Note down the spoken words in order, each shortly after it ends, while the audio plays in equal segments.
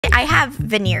I have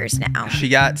veneers now. She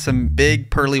got some big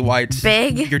pearly whites.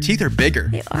 Big? Your teeth are bigger.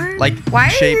 They are? Like why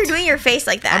shaped. are you doing your face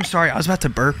like that? I'm sorry, I was about to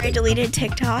burp. I deleted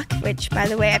TikTok, which, by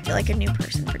the way, I feel like a new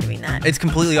person for doing that. It's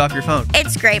completely off your phone.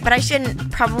 It's great, but I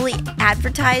shouldn't probably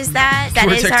advertise that. That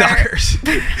We're is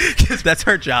TikTokers. That's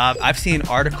our job. I've seen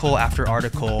article after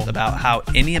article about how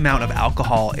any amount of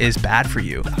alcohol is bad for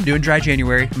you. I'm doing dry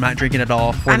January. I'm not drinking at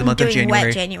all for the month of January.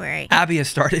 Wet January. Abby has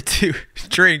started to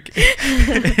drink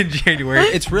in January.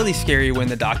 It's really scary when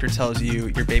the doctor tells you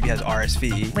your baby has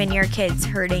RSV. When your kid's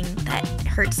hurting, that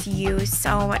hurts you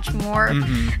so much more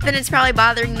than it's probably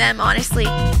bothering them, honestly.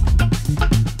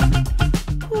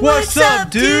 What's up,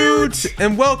 dudes?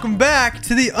 And welcome back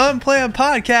to the Unplanned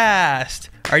podcast.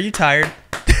 Are you tired?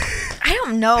 I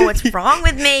don't know what's wrong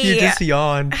with me. You just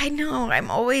yawned. I know.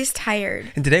 I'm always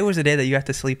tired. And today was the day that you have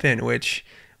to sleep in, which,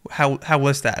 how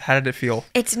was that? How did it feel?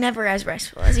 It's never as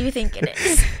restful as you think it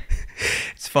is.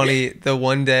 It's funny, the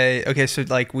one day, okay, so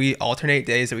like we alternate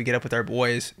days that we get up with our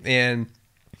boys, and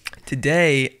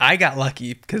today I got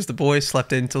lucky because the boys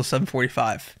slept in until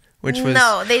 7:45, which was...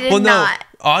 No, they did not.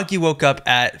 Augie woke up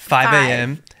at 5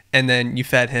 a.m. and then you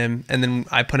fed him, and then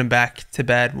I put him back to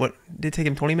bed. What, did it take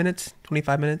him 20 minutes?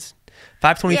 25 minutes?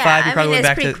 5:25, yeah, we probably went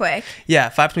back to... quick. Yeah,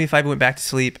 5:25 we went back to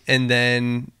sleep, and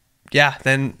then... Yeah,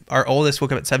 then our oldest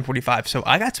woke up at 7:45, so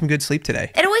I got some good sleep today.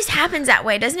 It always happens that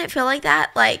way. Doesn't it feel like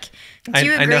that? Like, do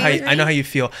you agree with me? I know how you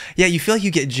feel. Yeah, you feel like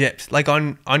you get gypped. Like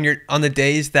on the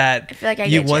days that I feel like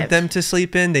you want them to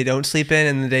sleep in, they don't sleep in,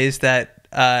 and the days that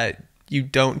you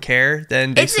don't care,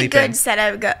 then they sleep in. It's a good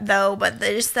setup though, but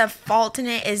just the fault in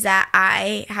it is that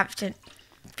I have to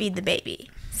feed the baby.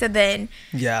 So then,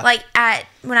 yeah, like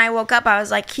when I woke up, I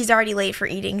was like, he's already late for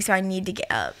eating, so I need to get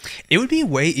up. It would be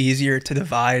way easier to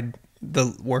divide the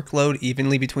workload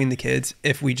evenly between the kids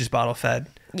if we just bottle fed.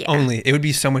 Yeah. Only. It would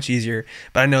be so much easier.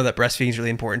 But I know that breastfeeding is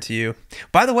really important to you.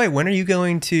 By the way, when are you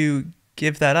going to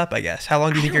give that up, I guess? How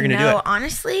long do you think you're going to do it?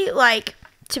 Honestly, like,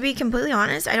 to be completely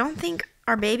honest, I don't think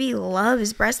our baby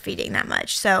loves breastfeeding that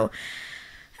much. So,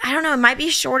 I don't know. It might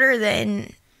be shorter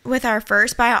than with our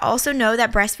first, but I also know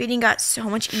that breastfeeding got so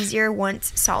much easier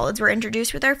once solids were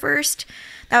introduced with our first.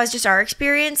 That was just our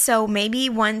experience. So maybe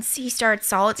once he starts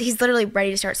solids, he's literally ready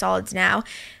to start solids now.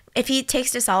 If he takes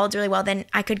to solids really well, then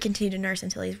I could continue to nurse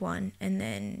until he's 1, and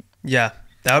then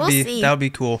that would be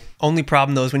cool. Only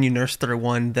problem though is when you nurse through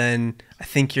 1, then I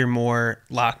think you're more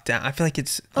locked down. I feel like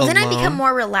it's alone. Then I become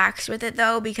more relaxed with it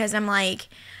though, because I'm like,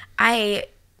 I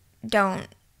don't.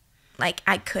 Like,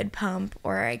 I could pump,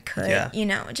 or I could,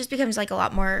 it just becomes like a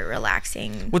lot more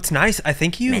relaxing. What's nice, I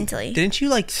think mentally. Didn't you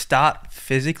like stop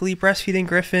physically breastfeeding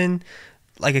Griffin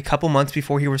like a couple months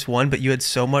before he was 1, but you had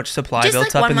so much supply just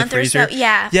built like up in the freezer? So,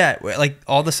 yeah. Yeah, like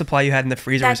all the supply you had in the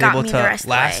freezer was able to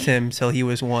last him till he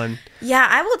was 1. Yeah,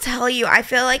 I will tell you, I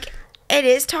feel like it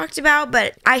is talked about,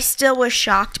 but I still was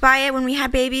shocked by it when we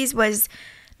had babies, was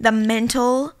the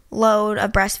mental load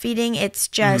of breastfeeding. It's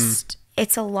just,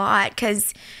 it's a lot,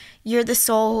 because you're the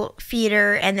sole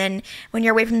feeder, and then when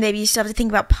you're away from the baby, you still have to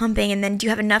think about pumping, and then do you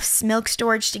have enough milk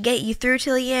storage to get you through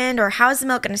till the end, or how's the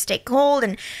milk going to stay cold,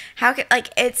 and how can, like,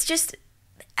 it's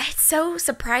so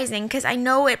surprising, because I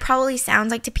know it probably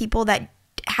sounds like to people that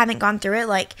haven't gone through it,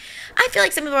 like, I feel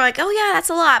like some people are like, oh yeah,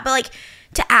 that's a lot, but like,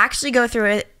 to actually go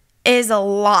through it is a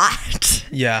lot.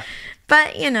 Yeah.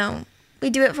 But,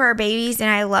 we do it for our babies, and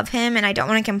I love him, and I don't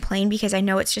want to complain, because I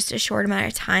know it's just a short amount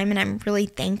of time, and I'm really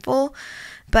thankful.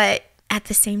 But at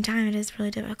the same time, it is really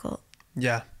difficult.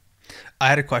 Yeah. I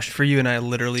had a question for you, and I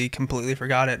literally completely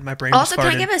forgot it. My brain also, just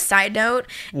farted. can I give a side note?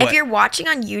 What? If you're watching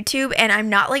on YouTube and I'm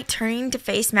not like turning to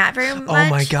face Matt very much. Oh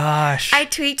my gosh. I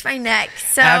tweaked my neck.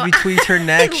 So Abby tweaked her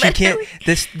neck. She can't.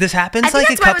 This happens like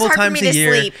a couple times a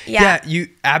year. Yeah.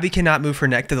 Abby cannot move her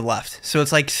neck to the left, so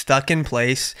it's like stuck in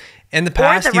place. In the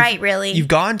past, or the right, really. You've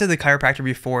gone to the chiropractor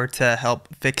before to help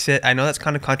fix it. I know that's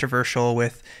kind of controversial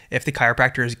with if the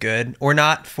chiropractor is good or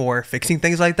not for fixing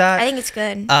things like that. I think it's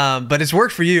good. But it's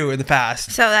worked for you in the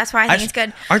past. So that's why I think it's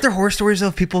good. Aren't there horror stories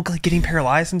of people like getting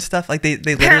paralyzed and stuff? Like they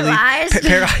literally... Paralyzed?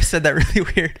 Paralyzed said that really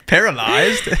weird.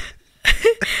 Paralyzed?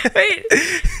 Wait,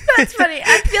 that's funny.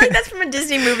 I feel like that's from a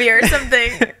Disney movie or something.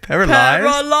 Paralyzed?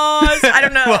 Paralyzed. I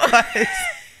don't know.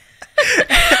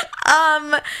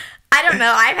 I don't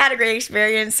know. I've had a great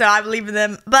experience, so I believe in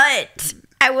them. But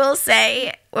I will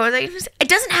say, what was I going to say? It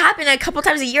doesn't happen a couple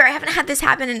times a year. I haven't had this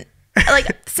happen in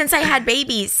since I had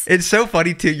babies. It's so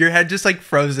funny too. Your head just like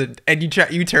frozen, and you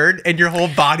turn, and your whole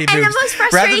body moves. And the most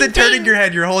frustrating Rather than turning your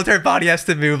head, your whole entire body has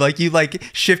to move. Like you like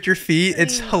shift your feet.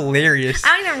 It's hilarious.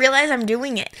 I don't even realize I'm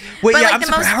doing it. Wait, but, yeah, like, I'm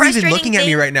surprised. How are you even looking at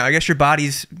me right now? I guess your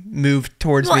body's moved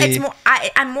towards me. It's more.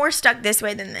 I'm more stuck this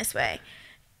way than this way.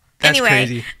 That's anyway,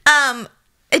 crazy.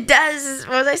 It does.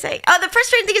 What was I saying? Oh, the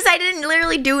frustrating thing is I didn't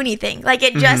literally do anything. Like,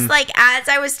 it just, like, as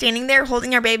I was standing there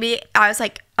holding our baby, I was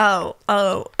like, oh.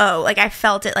 Like, I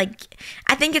felt it. Like,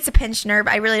 I think it's a pinched nerve.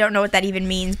 I really don't know what that even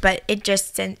means, but it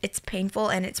just, it's painful,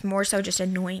 and it's more so just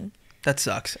annoying. That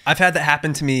sucks. I've had that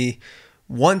happen to me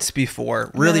once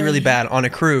before, really bad, on a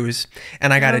cruise,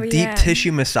 and I got a deep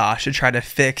tissue massage to try to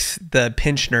fix the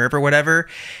pinched nerve or whatever.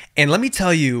 And let me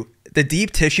tell you, the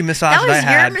deep tissue massage that I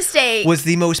had was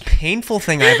the most painful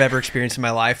thing I've ever experienced in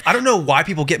my life. I don't know why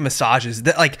people get massages.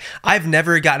 That, like, I've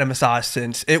never gotten a massage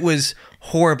since. It was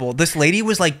horrible. This lady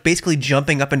was like basically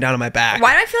jumping up and down on my back.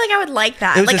 Why do I feel like I would like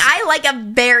that? Like, I like a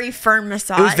very firm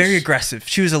massage. It was very aggressive.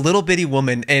 She was a little bitty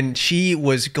woman, and she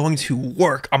was going to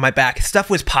work on my back. Stuff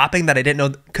was popping that I didn't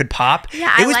know could pop.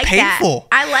 Yeah, it was painful.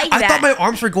 I like that. I thought my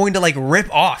arms were going to like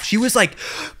rip off. She was like,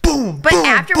 boom, but boom,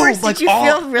 afterwards, boom, did you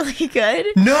feel really good?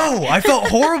 No, I felt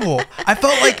horrible. I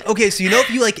felt like, okay, so you know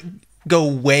if you like go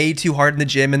way too hard in the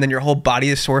gym and then your whole body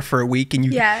is sore for a week and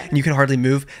you can hardly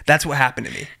move, that's what happened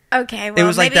to me. Okay, well, it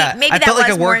was like that. Maybe I felt that like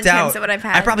was I worked more out. intense than what I've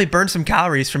had. I probably burned some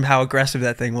calories from how aggressive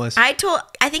that thing was. I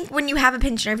think when you have a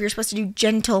pinched nerve, you're supposed to do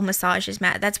gentle massages,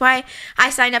 Matt. That's why I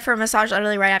signed up for a massage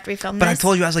literally right after we filmed this. But I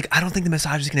told you, I was like, I don't think the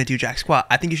massage is going to do jack squat.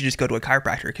 I think you should just go to a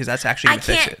chiropractor because that's actually going to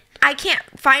fix it. I can't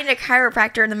find a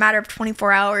chiropractor in the matter of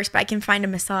 24 hours, but I can find a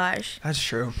massage. That's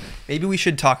true. Maybe we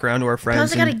should talk around to our friends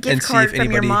Plus, I got a gift card from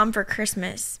anybody... your mom for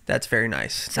Christmas. That's very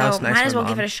nice. So nice, might as well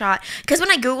give it a shot. Because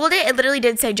when I Googled it, it literally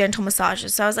did say gentle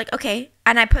massages. So I was like, okay.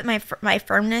 And I put my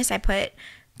firmness, I put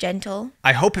gentle.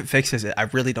 I hope it fixes it. I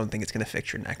really don't think it's going to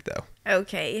fix your neck, though.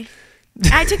 Okay.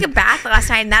 I took a bath last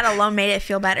night, and that alone made it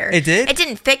feel better. It did? It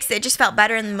didn't fix it. It just felt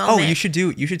better in the moment. Oh, you should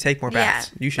take more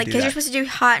baths. You should do that. Because you're supposed to do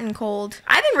hot and cold.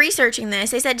 I've been researching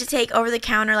this. They said to take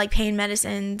over-the-counter, like, pain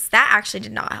medicines. That actually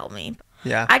did not help me.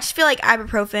 Yeah. I just feel like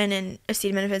ibuprofen and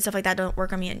acetaminophen, stuff like that, don't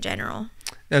work on me in general.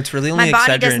 No, it's really only Excedrin. My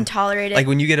body doesn't tolerate it. Like,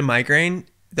 when you get a migraine,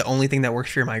 the only thing that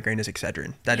works for your migraine is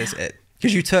Excedrin. That is it.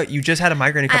 Because you just had a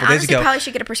migraine a couple days ago. I probably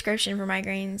should get a prescription for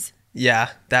migraines. Yeah,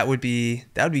 that would be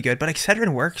good. But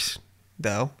Excedrin works,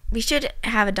 though. We should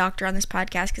have a doctor on this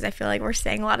podcast because I feel like we're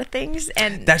saying a lot of things,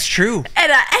 and that's true.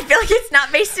 And I feel like it's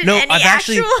not based in any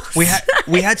actual.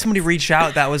 We had somebody reach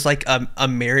out that was like a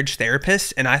marriage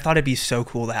therapist, and I thought it'd be so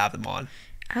cool to have them on.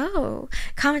 Oh,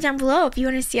 comment down below if you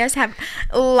want to see us have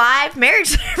live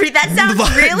marriage therapy. That sounds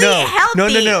really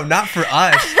healthy. No, not for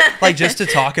us. Like, just to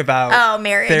talk about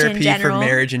marriage therapy in general. for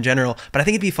marriage in general. But I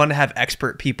think it'd be fun to have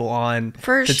expert people on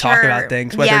to talk about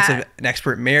things, whether it's an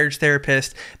expert marriage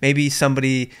therapist, maybe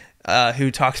somebody who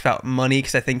talks about money,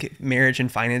 because I think marriage and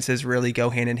finances really go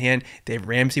hand in hand. Dave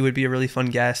Ramsey would be a really fun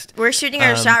guest. We're shooting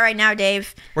our shot right now,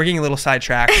 Dave. We're getting a little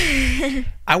sidetracked.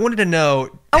 I wanted to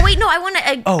know. Oh wait, no, I want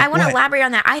to elaborate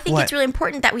on that. I think it's really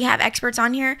important that we have experts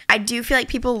on here. I do feel like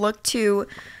people look to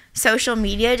social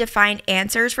media to find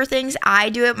answers for things. I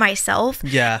do it myself.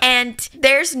 Yeah. And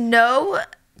there's no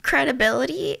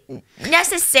credibility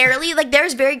necessarily. Like,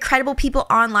 there's very credible people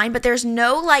online, but there's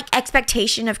no like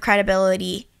expectation of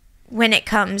credibility when it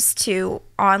comes to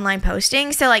online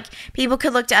posting. So like, people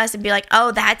could look to us and be like,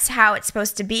 oh, that's how it's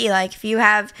supposed to be. Like, if you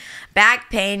have back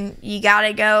pain, you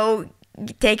gotta go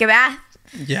take a bath.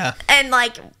 Yeah. And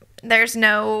like, there's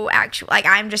no actual, like,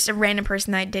 I'm just a random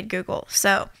person that did Google.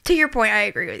 So to your point, I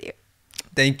agree with you.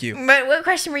 Thank you. But what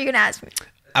question were you gonna ask me?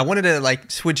 I wanted to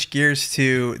like switch gears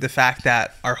to the fact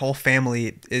that our whole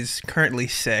family is currently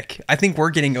sick. I think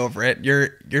we're getting over it.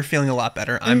 You're feeling a lot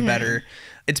better. I'm better.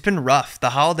 It's been rough. The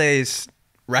holidays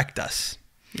wrecked us,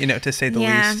 to say the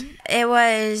least. It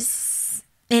was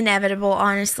inevitable,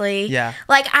 honestly. Yeah.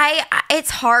 Like, it's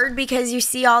hard because you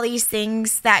see all these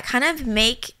things that kind of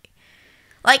make,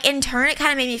 like, in turn, it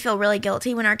kind of made me feel really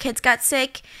guilty when our kids got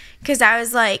sick, because I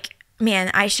was like,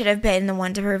 man, I should have been the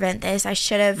one to prevent this. I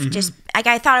should have just, like,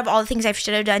 I thought of all the things I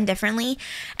should have done differently.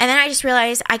 And then I just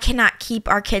realized I cannot keep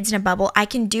our kids in a bubble. I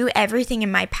can do everything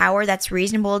in my power that's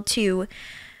reasonable to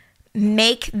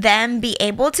make them be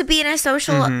able to be in a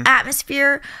social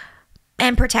atmosphere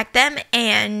and protect them.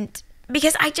 And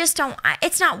because I just don't,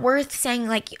 it's not worth saying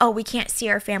like, oh, we can't see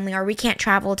our family or we can't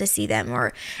travel to see them,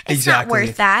 or it's not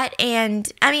worth that. And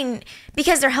I mean,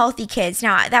 because they're healthy kids.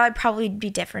 Now, that would probably be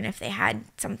different if they had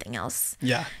something else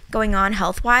going on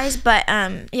health wise. But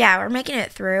we're making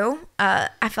it through.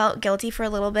 I felt guilty for a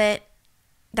little bit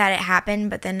that it happened,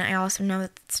 but then I also know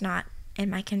it's not in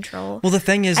my control. Well, the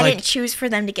thing is, I didn't choose for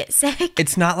them to get sick.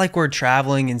 It's not like we're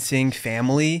traveling and seeing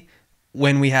family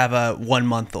when we have a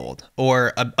 1-month-old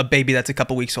or a baby that's a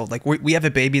couple weeks old. Like, we have a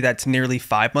baby that's nearly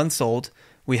 5 months old.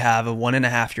 We have a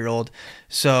 1.5-year-old.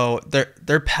 So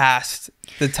they're past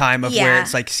the time of where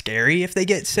it's like scary if they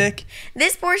get sick.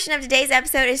 This portion of today's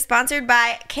episode is sponsored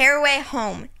by Caraway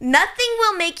Home. Nothing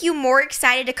will make you more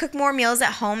excited to cook more meals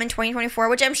at home in 2024,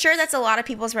 which I'm sure that's a lot of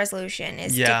people's resolution,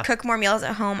 is to cook more meals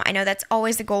at home. I know that's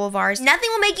always the goal of ours. Nothing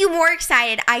will make you more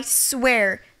excited, I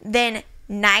swear, than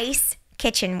nice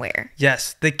kitchenware.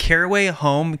 Yes, the Caraway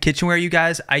Home kitchenware, you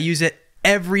guys. I use it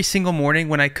every single morning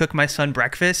when I cook my son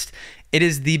breakfast. It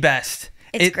is the best.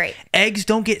 It's great. Eggs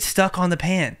don't get stuck on the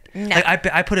pan. No. Like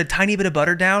I put a tiny bit of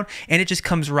butter down and it just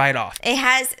comes right off. It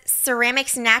has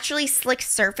ceramic's naturally slick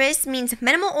surface, means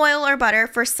minimal oil or butter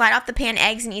for slide off the pan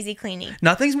eggs and easy cleaning.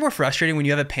 Nothing's more frustrating when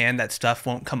you have a pan that stuff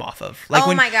won't come off of. Like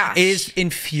oh my gosh. It is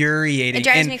infuriating. It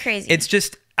drives me crazy. It's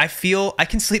just, I feel I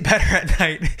can sleep better at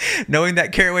night knowing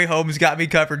that Caraway Home's got me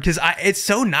covered, because it's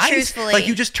so nice. Truthfully. Like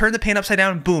you just turn the pan upside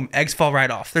down, boom, eggs fall right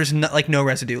off. There's no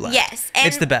residue left. Yes. And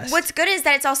it's the best. What's good is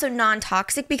that it's also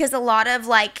non-toxic, because a lot of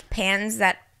like pans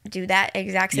that do that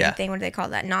exact same thing, what do they call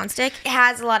that, non-stick, it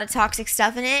has a lot of toxic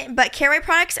stuff in it. But Caraway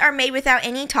products are made without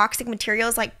any toxic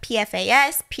materials like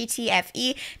PFAS,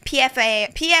 PTFE,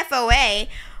 PFOA,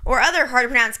 or other hard to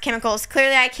pronounce chemicals.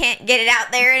 Clearly I can't get it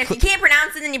out there, and if you can't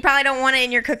pronounce it, then you probably don't want it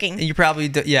in your cooking. You probably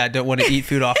don't want to eat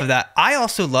food off of that. I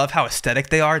also love how aesthetic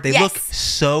they are. They look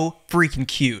so freaking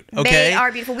cute. Okay, they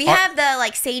are beautiful. We have the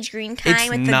like sage green kind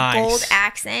with the gold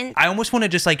accent. I almost want to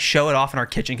just like show it off in our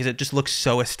kitchen because it just looks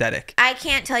so aesthetic. I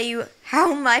can't tell you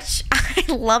how much I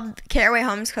love Caraway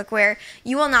Home's cookware.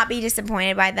 You will not be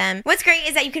disappointed by them. What's great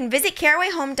is that you can visit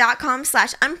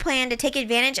carawayhome.com/unplanned to take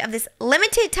advantage of this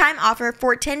limited time offer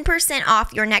for 10%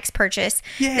 off your next purchase.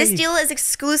 Yay. This deal is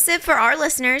exclusive for our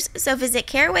listeners, so visit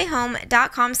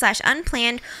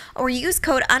carawayhome.com/unplanned or use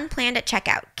code unplanned at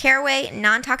checkout. Caraway,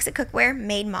 non-toxic cookware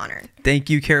made modern. Thank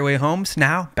you, Caraway Homes.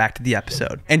 Now back to the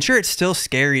episode. And sure, it's still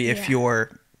scary if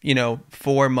your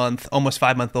 4-month, almost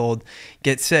 5-month-old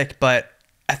gets sick, but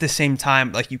at the same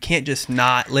time, like, you can't just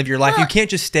not live your life. You can't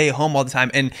just stay home all the time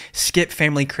and skip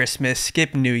family Christmas,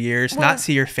 skip New Year's, not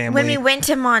see your family. When we went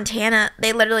to Montana,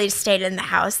 they literally stayed in the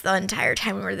house the entire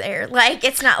time we were there. Like,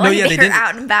 it's not like they were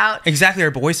out and about. Exactly. Our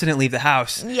boys didn't leave the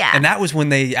house. Yeah. And that was when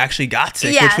they actually got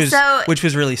sick, which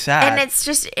was really sad. And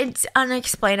it's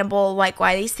unexplainable, like,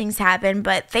 why these things happen.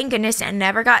 But thank goodness it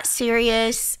never got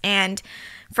serious. And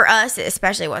for us, it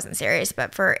especially wasn't serious,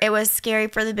 but it was scary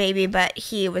for the baby, but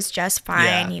he was just fine.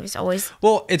 Yeah. He was always...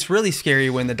 Well, it's really scary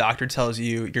when the doctor tells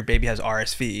you your baby has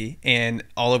RSV, and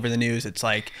all over the news, it's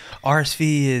like,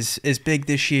 RSV is big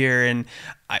this year, and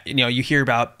you hear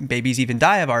about babies even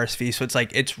die of RSV, so it's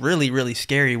like, it's really, really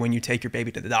scary when you take your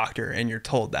baby to the doctor and you're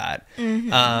told that.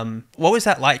 Mm-hmm. What was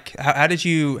that like? How did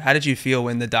you feel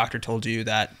when the doctor told you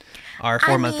that our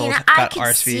 4-month-old got RSV? I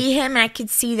could see him, and I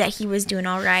could see that he was doing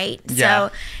all right. Yeah.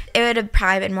 So it would have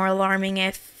probably been more alarming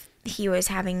if he was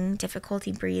having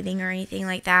difficulty breathing or anything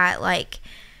like that. Like,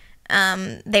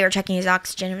 they were checking his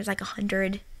oxygen. It was like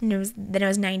 100, and then it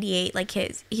was 98. Like,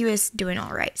 he was doing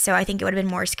all right. So I think it would have been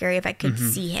more scary if I could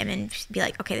see him and be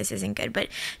like, okay, this isn't good. But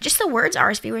just the words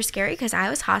RSV were scary because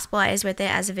I was hospitalized with it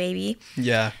as a baby.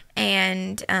 Yeah.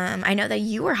 And I know that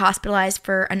you were hospitalized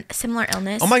for a similar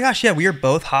illness. Oh my gosh, yeah, we were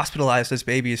both hospitalized as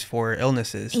babies for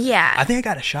illnesses. Yeah. I think I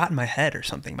got a shot in my head or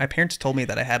something. My parents told me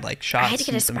that I had like shots. I had to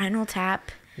get a spinal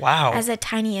tap. Wow. As a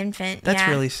tiny infant. That's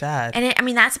really sad.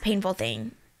 And that's a painful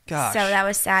thing. Gosh. So that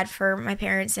was sad for my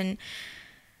parents. And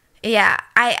yeah,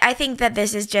 I think that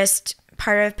this is just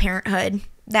part of parenthood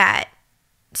that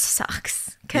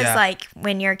sucks. Because like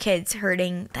when your kid's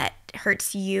hurting, that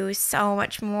hurts you so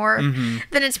much more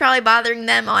than it's probably bothering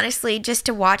them, honestly, just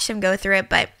to watch them go through it.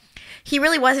 But he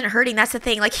really wasn't hurting. That's the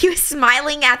thing. Like, he was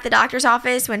smiling at the doctor's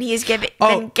office when he was giving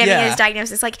his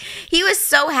diagnosis. Like, he was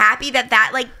so happy that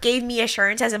like gave me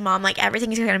assurance as a mom, like,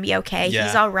 everything's going to be okay. Yeah.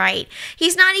 He's all right.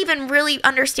 He's not even really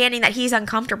understanding that he's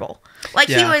uncomfortable. Like,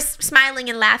 he was smiling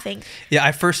and laughing. Yeah,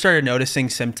 I first started noticing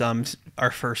symptoms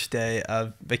our first day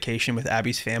of vacation with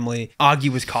Abby's family. Augie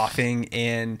was coughing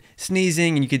and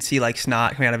sneezing, and you could see like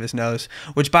snot coming out of his nose,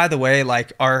 which, by the way,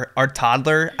 like our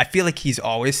toddler, I feel like he's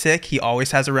always sick. He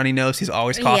always has a runny nose. He's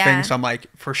always coughing. Yeah. So I'm like,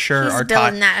 for sure, our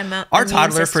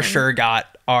toddler for sure got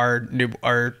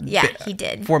he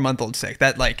did 4-month-old sick.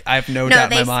 That, like, I have no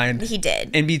doubt in my mind. He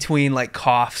did. In between like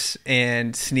coughs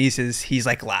and sneezes, he's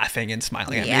like laughing and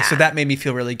smiling at me. So that made me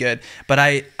feel really good. But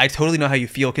I totally know how you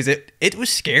feel, because it was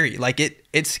scary. Like,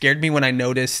 it scared me when I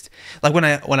noticed, like, when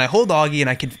I hold Augie and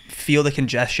I could feel the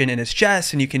congestion in his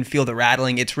chest and you can feel the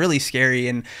rattling. It's really scary.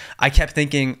 And I kept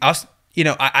thinking, you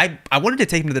know, I wanted to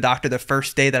take him to the doctor the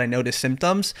first day that I noticed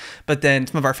symptoms, but then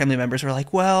some of our family members were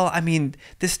like, well, I mean,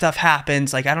 this stuff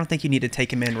happens. Like, I don't think you need to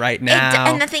take him in right now.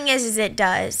 And the thing is it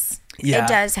does. Yeah. It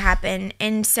does happen.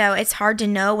 And so it's hard to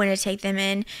know when to take them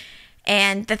in.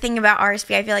 And the thing about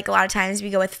RSV, I feel like a lot of times we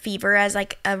go with fever as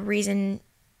like a reason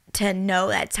to know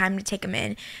that it's time to take them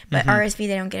in. But RSV,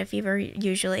 they don't get a fever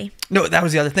usually. No, that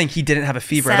was the other thing. He didn't have a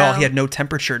fever at all. He had no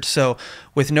temperature. So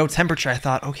with no temperature, I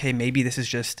thought, okay, maybe this is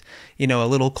just, you know, a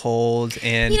little cold.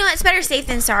 And you know, it's better safe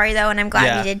than sorry, though. And I'm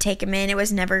glad we did take him in. It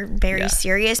was never very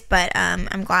serious, but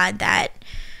I'm glad that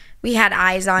we had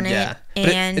eyes on it.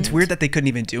 And it's weird that they couldn't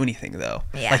even do anything, though.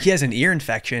 Yeah. Like, he has an ear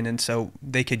infection, and so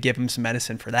they could give him some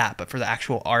medicine for that. But for the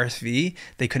actual RSV,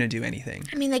 they couldn't do anything.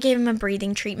 I mean, they gave him a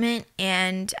breathing treatment,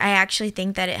 and I actually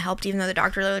think that it helped, even though the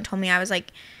doctor literally told me, I was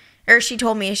like, or she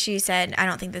told me, she said, I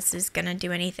don't think this is going to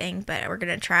do anything, but we're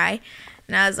going to try.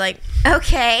 And I was like,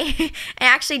 okay. It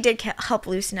actually did help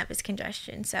loosen up his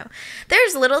congestion. So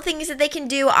there's little things that they can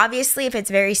do. Obviously, if it's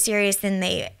very serious, then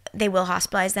they will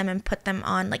hospitalize them and put them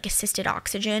on like assisted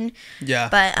oxygen. Yeah.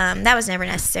 But that was never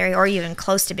necessary or even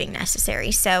close to being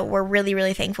necessary. So we're really,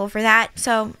 really thankful for that.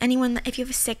 So anyone, if you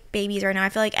have sick babies right now, I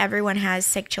feel like everyone has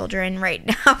sick children right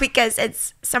now because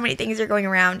it's so many things are going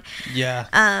around. Yeah.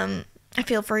 I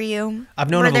feel for you. I've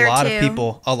known of a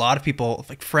lot of people,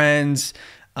 like friends,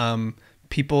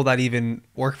 people that even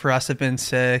work for us have been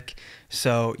sick.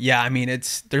 So yeah, I mean,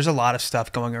 there's a lot of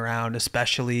stuff going around,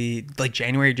 especially like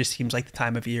January just seems like the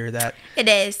time of year that it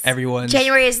is.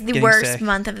 January is the worst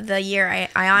month of the year.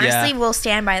 I honestly will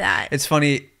stand by that. It's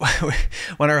funny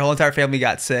when our whole entire family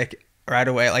got sick right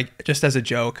away, like just as a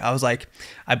joke, I was like,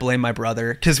 I blame my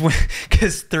brother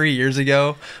because 3 years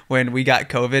ago when we got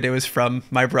COVID, it was from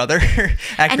my brother at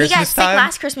and Christmas he got sick time.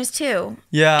 last Christmas too.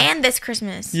 Yeah. And this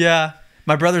Christmas. Yeah.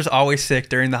 My brother's always sick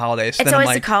during the holidays. So it's then always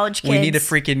I'm like, the college kids. We need to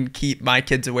freaking keep my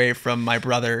kids away from my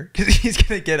brother because he's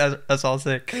going to get us all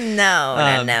sick.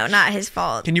 No, not his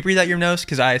fault. Can you breathe out your nose?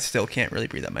 Because I still can't really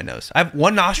breathe out my nose. I have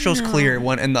one nostril's clear,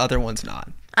 and the other one's not.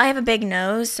 I have a big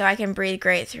nose, so I can breathe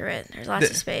great through it. There's lots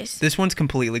of space. This one's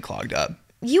completely clogged up.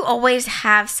 You always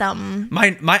have some.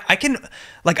 I can,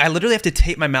 like, I literally have to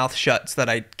tape my mouth shut so that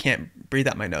I can't breathe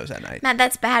out my nose at night. Matt,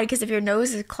 that's bad because if your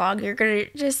nose is clogged, you're going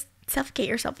to just suffocate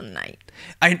yourself in the night.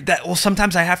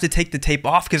 Sometimes I have to take the tape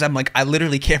off because I'm like, I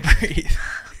literally can't breathe.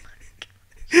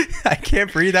 I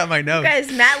can't breathe out my nose.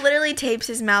 Guys, Matt literally tapes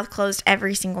his mouth closed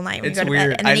every single night when we go to weird.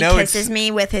 bed. And then he kisses me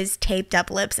with his taped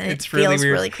up lips, and it feels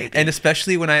really creepy. And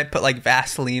especially when I put like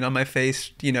Vaseline on my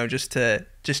face, you know, just to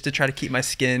try to keep my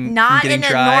skin not from getting in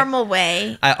dry. A normal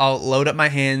way. I'll load up my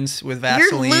hands with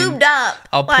Vaseline. You're lubed up.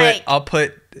 I'll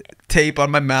put tape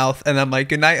on my mouth, and I'm like,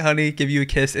 "Good night, honey." Give you a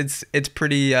kiss. It's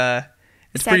pretty.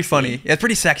 It's pretty funny. It's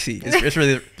pretty sexy. It's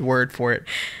really the word for it.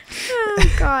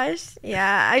 Oh, gosh.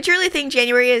 Yeah. I truly think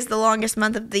January is the longest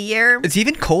month of the year. It's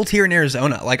even cold here in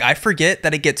Arizona. Like, I forget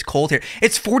that it gets cold here.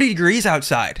 It's 40 degrees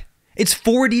outside. It's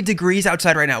 40 degrees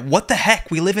outside right now. What the heck?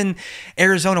 We live in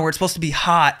Arizona where it's supposed to be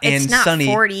hot and sunny. It's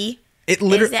not 40. It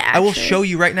literally. I will show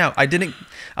you right now. I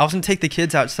was going to take the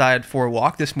kids outside for a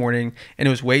walk this morning, and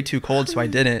it was way too cold, so I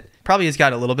didn't. Probably has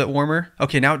got a little bit warmer.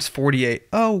 Okay, now it's 48.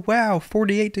 Oh, wow,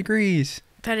 48 degrees.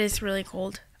 That is really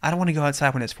cold. I don't want to go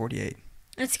outside when it's 48.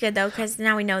 It's good, though, because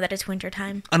now we know that it's winter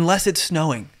time. Unless it's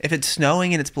snowing. If it's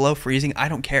snowing and it's below freezing, I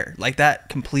don't care. Like, that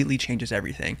completely changes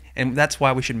everything. And that's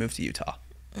why we should move to Utah.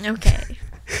 Okay.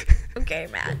 Okay,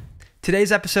 Matt.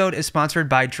 Today's episode is sponsored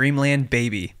by Dreamland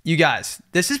Baby. You guys,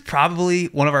 this is probably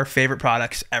one of our favorite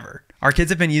products ever. Our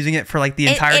kids have been using it for like the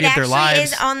entirety of their lives. It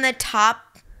actually is on the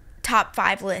top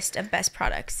 5 list of best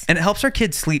products. And it helps our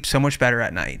kids sleep so much better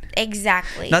at night.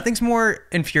 Exactly. Nothing's more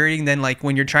infuriating than like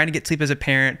when you're trying to get sleep as a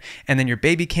parent and then your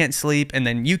baby can't sleep and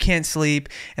then you can't sleep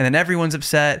and then everyone's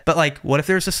upset. But like, what if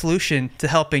there's a solution to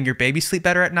helping your baby sleep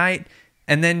better at night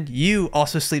and then you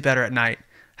also sleep better at night?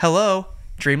 Hello,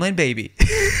 Dreamland Baby.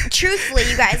 Truthfully,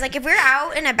 you guys, like if we're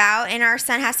out and about and our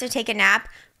son has to take a nap,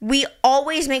 we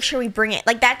always make sure we bring it.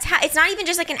 Like that's how, it's not even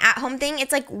just like an at-home thing.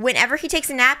 It's like whenever he takes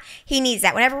a nap, he needs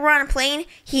that. Whenever we're on a plane,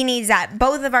 he needs that.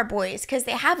 Both of our boys, because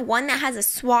they have one that has a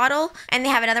swaddle and they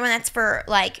have another one that's for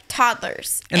like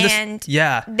toddlers. And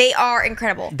they are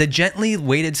incredible. The gently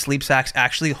weighted sleep sacks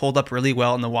actually hold up really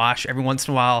well in the wash. Every once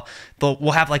in a while,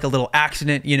 we'll have like a little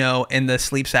accident, you know, in the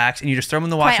sleep sacks and you just throw them in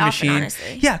the washing machine.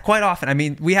 Honestly. Yeah, quite often. I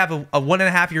mean, we have a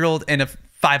 1.5-year-old and a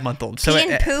 5-month-old. So pee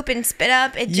and poop and spit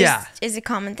up, it just is a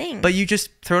common thing. But you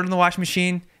just throw it in the washing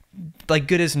machine, like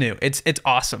good as new. It's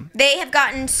awesome. They have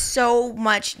gotten so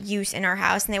much use in our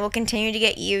house, and they will continue to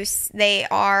get use. They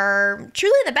are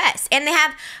truly the best. And they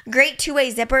have great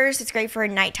two-way zippers. It's great for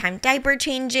nighttime diaper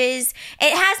changes.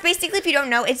 It has basically, if you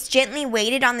don't know, it's gently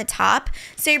weighted on the top,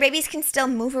 so your babies can still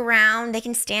move around. They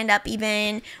can stand up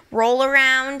even, roll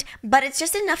around, but it's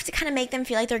just enough to kind of make them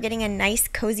feel like they're getting a nice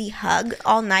cozy hug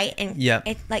all night, and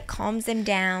it like calms them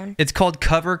down. It's called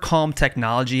Cover Calm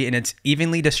technology, and it's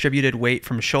evenly distributed weight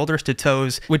from shoulders to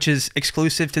toes, which is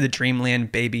exclusive to the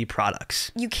Dreamland baby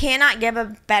products. You cannot give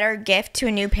a better gift to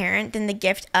a new parent than the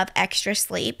gift of extra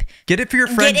sleep. Get it for your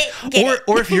friend, get it.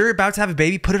 Or if you're about to have a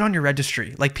baby, put it on your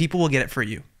registry. Like, people will get it for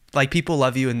you. Like, people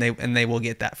love you, and they will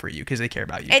get that for you because they care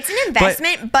about you. It's an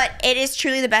investment, but it is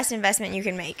truly the best investment you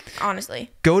can make, honestly.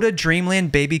 Go to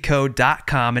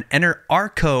dreamlandbabyco.com and enter our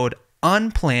code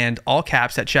Unplanned, all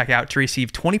caps, at checkout to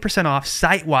receive 20% off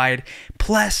site-wide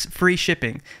plus free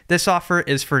shipping. This offer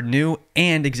is for new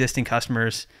and existing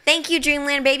customers. Thank you,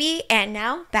 Dreamland Baby. And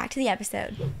now back to the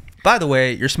episode. By the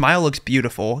way, your smile looks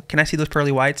beautiful. Can I see those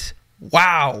pearly whites?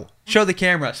 Wow. Show the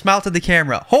camera. Smile to the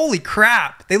camera. Holy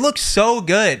crap. They look so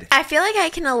good. I feel like I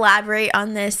can elaborate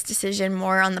on this decision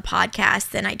more on the podcast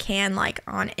than I can like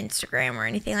on Instagram or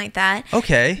anything like that.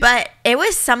 Okay. But it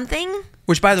was something.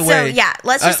 Which, by the way. So, yeah,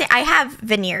 let's just say I have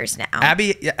veneers now.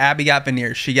 Abby got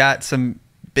veneers. She got some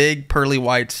big pearly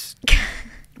whites.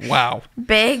 Wow.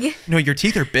 Big? No, your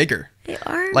teeth are bigger. They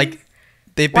are? Like,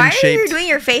 they've been shaped. Why are you doing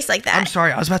your face like that? I'm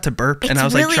sorry. I was about to burp, and I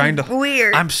was really like trying to.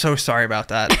 Weird. I'm so sorry about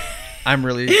that. I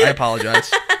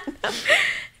apologize.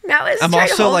 Matt was trying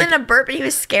to hold in a burp, and he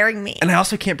was scaring me. And I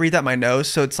also can't breathe out my nose,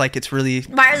 so it's like it's really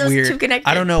why are those weird. two connected?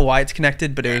 I don't know why it's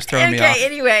connected, but it was throwing me off. Okay,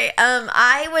 anyway,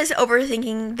 I was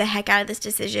overthinking the heck out of this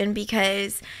decision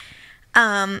because,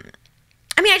 I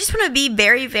just want to be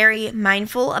very, very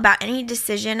mindful about any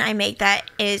decision I make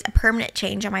that is a permanent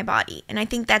change on my body. And I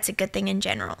think that's a good thing in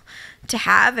general to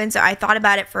have. And so I thought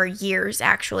about it for years,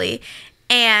 actually.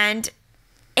 And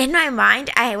in my mind,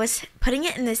 I was putting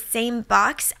it in the same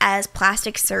box as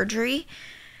plastic surgery,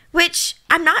 which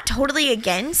I'm not totally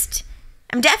against.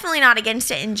 I'm definitely not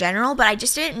against it in general, but I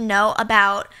just didn't know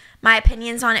about my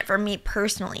opinions on it for me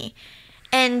personally.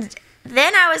 And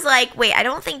then I was like, wait, I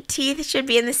don't think teeth should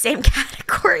be in the same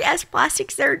category as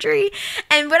plastic surgery.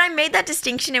 And when I made that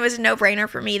distinction, it was a no-brainer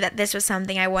for me that this was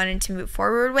something I wanted to move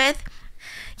forward with.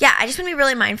 Yeah, I just want to be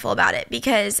really mindful about it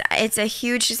because it's a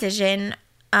huge decision.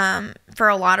 For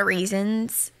a lot of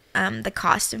reasons. The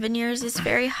cost of veneers is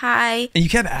very high. And you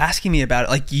kept asking me about it.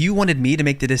 Like, you wanted me to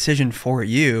make the decision for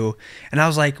you. And I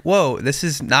was like, whoa, this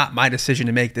is not my decision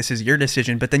to make. This is your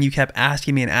decision. But then you kept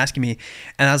asking me. And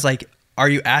I was like, are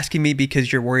you asking me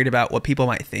because you're worried about what people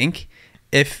might think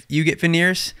if you get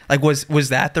veneers? Like, was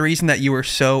that the reason that you were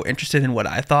so interested in what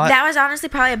I thought? That was honestly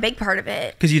probably a big part of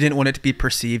it. Because you didn't want it to be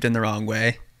perceived in the wrong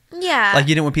way? Yeah. Like,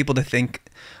 you didn't want people to think,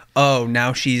 oh,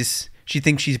 now she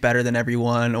thinks she's better than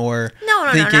everyone, or no,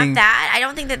 not that. I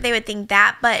don't think that they would think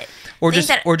that, but or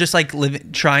just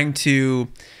like trying to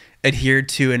adhere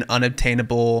to an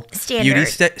unobtainable beauty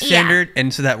standard,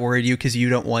 and so that worried you because you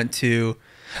don't want to.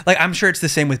 Like, I'm sure it's the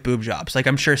same with boob jobs. Like,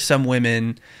 I'm sure some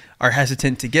women are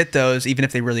hesitant to get those, even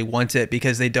if they really want it,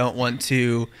 because they don't want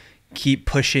to keep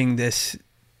pushing this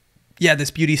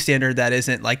beauty standard that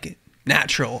isn't like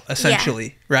natural,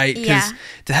 essentially, right? Because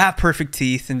to have perfect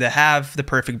teeth and to have the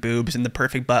perfect boobs and the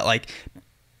perfect butt, like,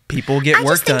 people get work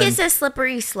done. I just think it's a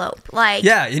slippery slope. Like,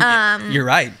 you're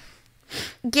right.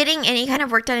 Getting any kind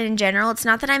of work done in general, it's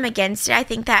not that I'm against it. I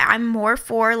think that I'm more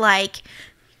for, like,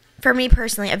 for me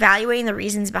personally, evaluating the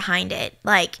reasons behind it.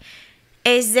 Like,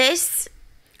 is this...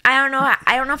 I don't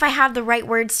know if I have the right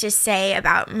words to say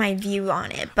about my view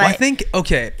on it, but... Well,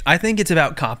 I think it's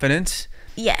about confidence.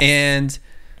 Yes. And...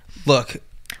 Look,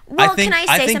 well, I think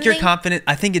something? you're confident.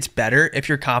 I think it's better if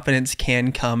your confidence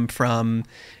can come from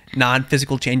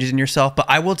non-physical changes in yourself. But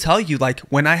I will tell you, like,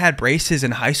 when I had braces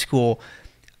in high school,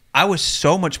 I was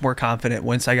so much more confident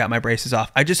once I got my braces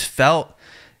off. I just felt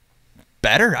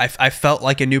better. I felt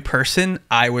like a new person.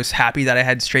 I was happy that I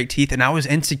had straight teeth, and I was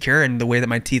insecure in the way that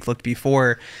my teeth looked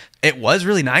before. It was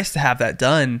really nice to have that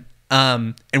done.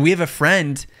 And we have a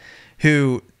friend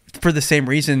who, for the same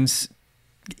reasons,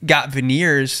 got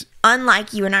veneers.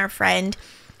 Unlike you and our friend,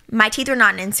 my teeth were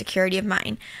not an insecurity of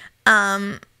mine.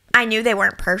 I knew they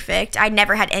weren't perfect. I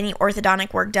never had any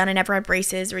orthodontic work done. I never had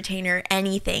braces, retainer,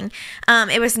 anything.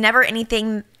 It was never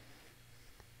anything.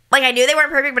 Like, I knew they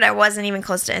weren't perfect, but I wasn't even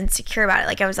close to insecure about it.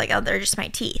 Like, I was like, oh, they're just my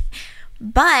teeth.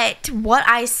 But when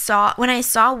I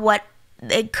saw what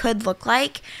it could look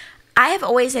like, I have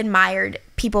always admired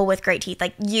people with great teeth.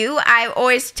 Like you, I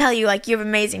always tell you, like, you have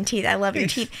amazing teeth. I love your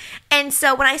teeth. And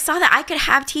so when I saw that I could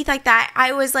have teeth like that,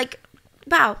 I was like,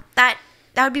 wow, that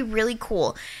would be really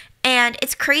cool. And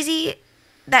it's crazy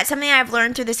that something I've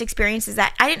learned through this experience is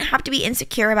that I didn't have to be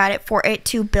insecure about it for it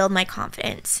to build my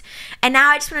confidence. And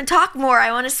now I just want to talk more.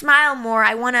 I want to smile more.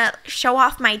 I want to show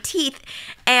off my teeth.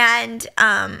 And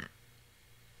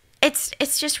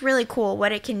it's just really cool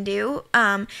what it can do.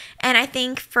 And I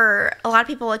think for a lot of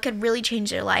people, it could really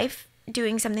change their life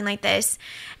doing something like this.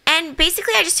 And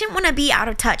basically, I just didn't want to be out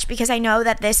of touch because I know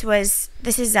that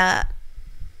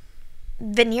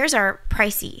veneers are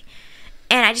pricey.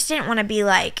 And I just didn't want to be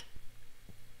like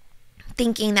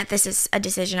thinking that this is a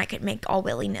decision I could make all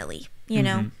willy-nilly, you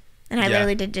know? And I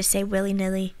literally did just say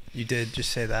willy-nilly. You did just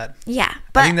say that. Yeah.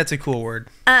 But I think that's a cool word.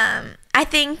 I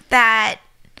think that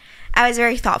I was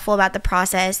very thoughtful about the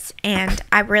process, and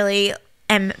I really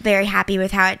am very happy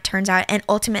with how it turns out. And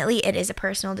ultimately, it is a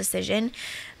personal decision.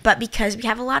 But because we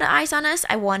have a lot of eyes on us,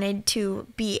 I wanted to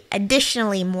be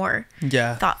additionally more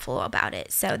thoughtful about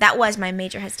it. So that was my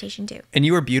major hesitation too. And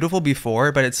you were beautiful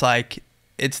before, but it's like,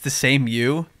 it's the same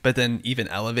you, but then even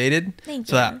elevated. Thank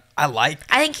you. So I like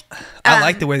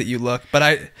the way that you look, but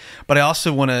I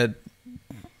also want to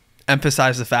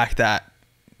emphasize the fact that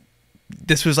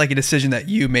this was like a decision that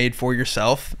you made for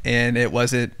yourself, and it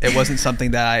wasn't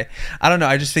something that I don't know.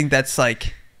 I just think that's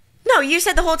like, no, you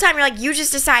said the whole time, you're like, you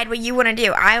just decide what you want to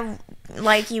do. I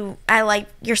like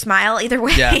your smile either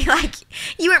way. Yeah. Like,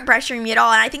 you weren't pressuring me at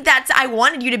all. And I think I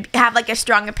wanted you to have like a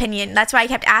strong opinion. That's why I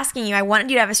kept asking you. I wanted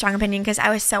you to have a strong opinion because I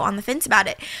was so on the fence about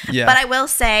it. Yeah. But I will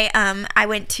say, I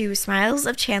went to Smiles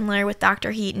of Chandler with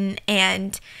Dr. Heaton,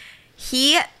 and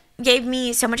he gave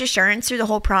me so much assurance through the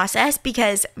whole process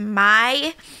because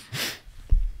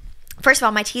first of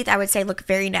all, my teeth, I would say, look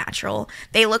very natural.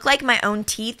 They look like my own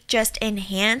teeth, just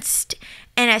enhanced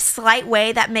in a slight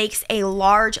way that makes a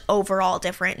large overall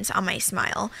difference on my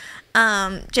smile.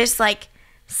 Just like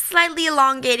slightly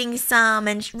elongating some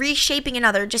and reshaping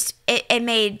another. Just it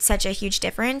made such a huge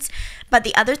difference. But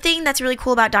the other thing that's really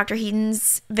cool about Dr.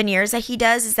 Heaton's veneers that he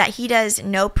does is that he does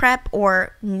no prep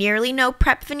or nearly no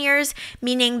prep veneers,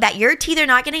 meaning that your teeth are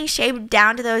not getting shaved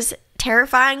down to those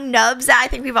terrifying nubs that I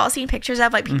think we've all seen pictures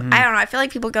of. Like, people, I don't know, I feel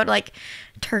like people go to like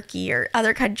Turkey or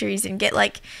other countries and get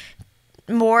like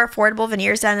more affordable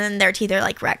veneers done and their teeth are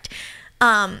like wrecked.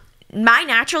 My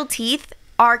natural teeth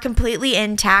are completely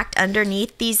intact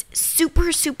underneath these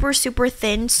super, super, super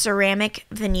thin ceramic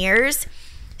veneers.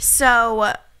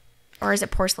 So, or is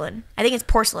it porcelain? I think it's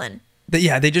porcelain.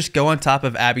 Yeah, they just go on top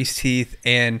of Abby's teeth,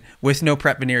 and with no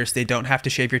prep veneers, they don't have to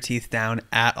shave your teeth down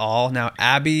at all. Now,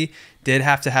 Abby did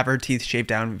have to have her teeth shaved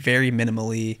down very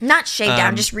minimally. Not shaved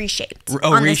down, just reshaped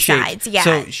on reshaped. The sides. Yeah.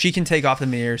 So she can take off the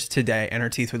veneers today, and her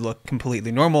teeth would look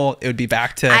completely normal. It would be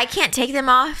back to... I can't take them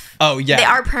off. Oh, yeah. They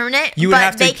are permanent,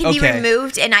 but they can be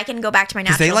removed, and I can go back to my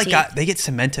natural teeth. They get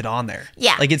cemented on there.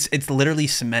 Yeah. Like, it's literally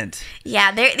cement.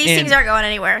 Yeah, these things aren't going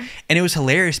anywhere. And it was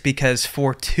hilarious because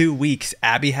for 2 weeks,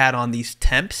 Abby had on these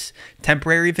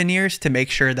temporary veneers to make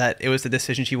sure that it was the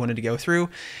decision she wanted to go through.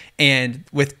 And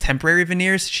with temporary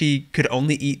veneers, she could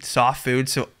only eat soft food.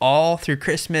 So all through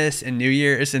Christmas and New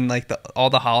Year's and like all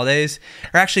the holidays,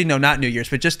 or actually no, not New Year's,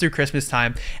 but just through Christmas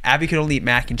time, Abby could only eat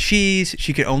mac and cheese.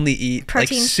 She could only eat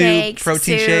protein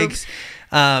shakes.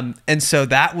 And so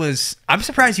that was, I'm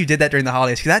surprised you did that during the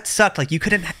holidays because that sucked. Like, you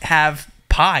couldn't have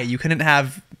pie. You couldn't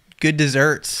have good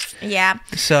desserts. Yeah.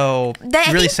 So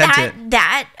really sent it.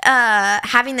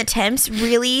 Having the temps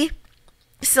really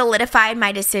solidified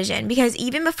my decision because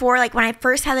even before, like when I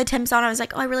first had the temps on, I was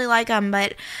like, oh, I really like them,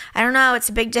 but I don't know, it's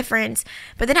a big difference.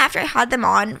 But then after I had them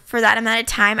on for that amount of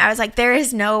time, I was like, there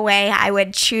is no way I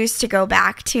would choose to go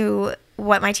back to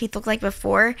what my teeth looked like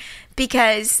before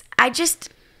because I just,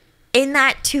 in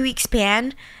that 2-week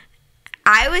span,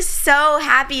 I was so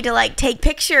happy to like take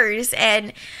pictures,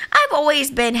 and I've always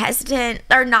been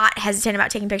not hesitant about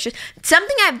taking pictures.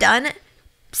 Something I've done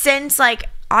since like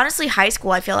honestly high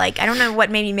school, I feel like. I don't know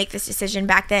what made me make this decision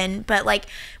back then, but like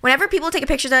whenever people take a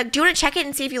picture, they're like, do you want to check it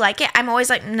and see if you like it? I'm always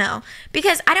like, no,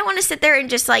 because I don't want to sit there and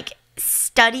just like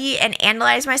study and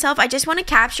analyze myself. I just want to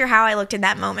capture how I looked in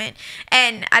that moment.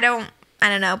 And I don't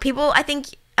know. People, I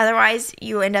think otherwise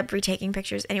you end up retaking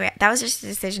pictures. Anyway, that was just a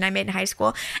decision I made in high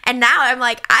school. And now I'm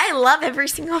like, I love every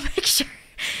single picture.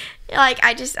 Like,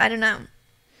 I don't know.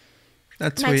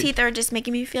 That's my sweet. teeth are just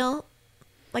making me feel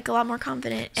like a lot more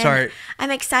confident. And Sorry. I'm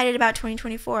excited about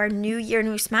 2024, new year,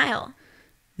 new smile.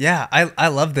 Yeah, I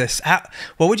love this.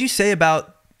 What would you say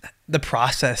about the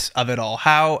process of it all?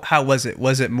 How was it?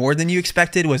 Was it more than you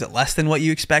expected? Was it less than what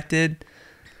you expected?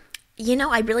 You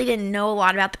know, I really didn't know a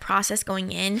lot about the process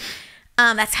going in.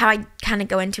 That's how I kind of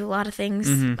go into a lot of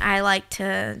things. I like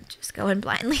to just go in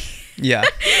blindly. Yeah.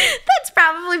 That's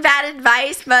probably bad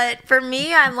advice, but for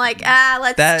me, I'm like,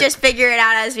 let's just figure it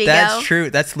out as we go. That's true.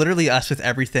 That's literally us with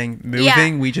everything.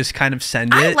 Moving, we just kind of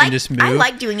send it and just move. I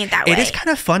like doing it that way. It is kind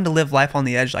of fun to live life on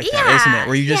the edge like that, isn't it?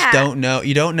 Where you just don't know.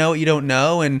 You don't know what you don't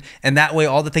know. And that way,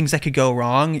 all the things that could go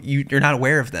wrong, you're not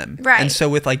aware of them. Right. And so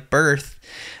with like birth,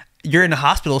 you're in a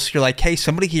hospital, so you're like, hey,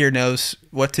 somebody here knows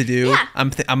what to do. Yeah.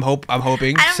 I'm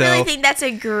hoping. I don't really think that's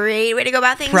a great way to go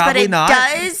about things, Probably but it not,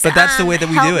 does. but that's the way that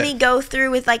we do help it. me go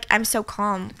through with like I'm so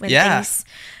calm when things.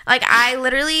 Like I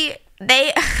literally,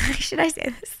 should I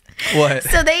say this? What?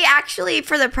 So they actually,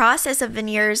 for the process of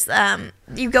veneers,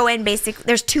 you go in basically.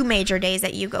 There's 2 major days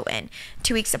that you go in,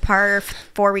 2 weeks apart or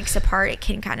 4 weeks apart. It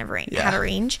can kind of have a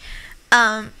range,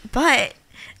 but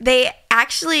they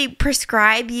actually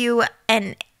prescribe you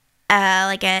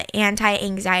like an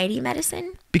anti-anxiety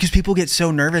medicine. Because people get so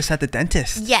nervous at the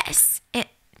dentist. Yes.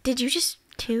 Did you just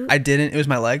toot? I didn't. It was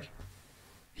my leg.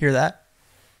 Hear that?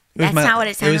 That's not what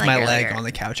it sounded like. It was my earlier. leg on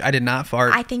the couch. I did not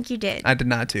fart. I think you did. I did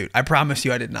not toot. I promise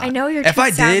you I did not. I know your If I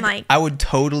toots sound did, like... I would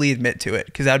totally admit to it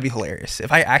because that would be hilarious.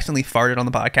 If I accidentally farted on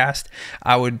the podcast,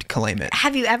 I would claim it.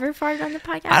 Have you ever farted on the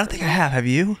podcast? I don't think I have. Have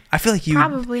you? I feel like you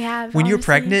probably have. When you were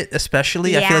pregnant,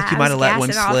 especially, I feel like you might have let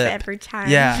one slip. Every time.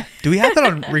 Yeah. Do we have that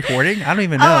on recording? I don't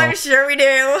even know. Oh, I'm sure we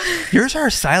do. Yours are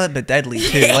silent but deadly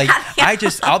too. Like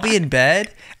I'll be in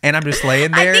bed and I'm just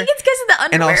laying there. I think it's because of the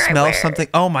underwear. And I'll smell something.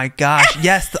 Oh my gosh!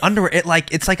 Yes, the underwear.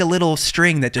 It's like a little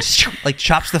string that just like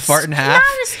chops the fart in half.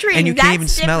 Not a string. And you can't even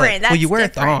smell it. Well, you wear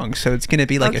different. a thong, so it's gonna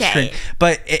be like a string.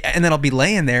 But and then I'll be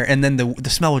laying there, and then the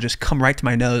smell will just come right to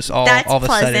my nose all of a sudden. That's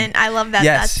pleasant. I love that.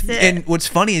 Yes. That's it. And what's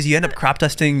funny is you end up crop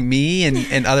dusting me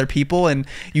and other people, and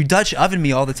you Dutch oven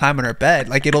me all the time on our bed.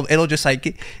 Like it'll just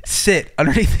like sit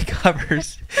underneath the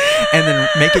covers, and then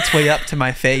make its way up to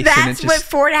my face. That's and it's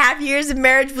just, what 4.5 years of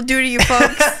marriage will do to you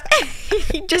folks.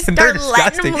 You just start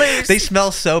letting them loose. They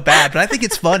smell so bad, but I think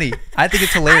it's funny. I think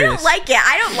it's hilarious. I don't like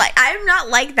it. I'm not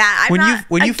like that.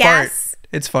 When you fart,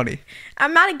 it's funny.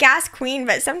 I'm not a gas queen,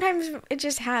 but sometimes it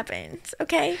just happens.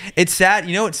 Okay. It's sad.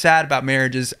 You know what's sad about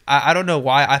marriage is I don't know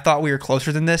why I thought we were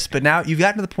closer than this, but now you've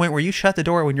gotten to the point where you shut the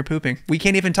door when you're pooping. We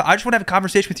can't even talk. I just want to have a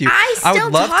conversation with you. I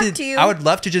would love to you. I would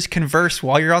love to just converse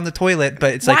while you're on the toilet,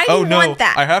 but it's like, oh no,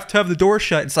 I have to have the door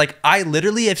shut. It's like I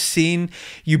literally have seen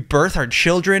you birth our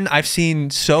children. I've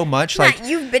seen so much. Like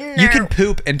you've been there. You can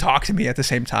poop and talk to me at the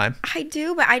same time. I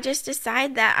do, but I just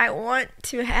decide that I want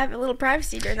to have a little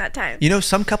privacy during that time. You know,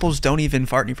 some couples don't even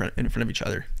fart in front of each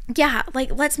other. Yeah,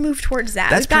 like let's move towards that.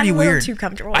 That's pretty weird. Too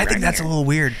comfortable. I think that's a little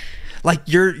weird. Like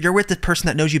you're with the person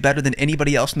that knows you better than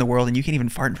anybody else in the world, and you can't even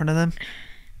fart in front of them.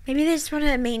 Maybe they just want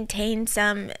to maintain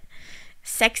some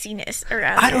sexiness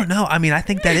around. I don't know. I mean, I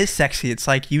think that is sexy. It's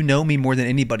like you know me more than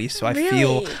anybody, so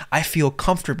I feel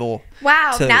comfortable.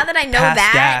 Wow! Now that I know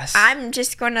that, gas. I'm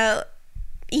just gonna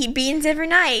eat beans every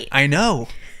night. I know.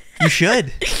 You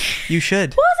should. You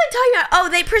should. What was I talking about? Oh,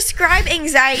 they prescribe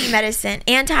anxiety medicine,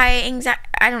 anti-anxiety.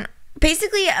 I don't know.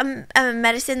 Basically, a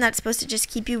medicine that's supposed to just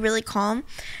keep you really calm.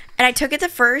 And I took it the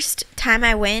first time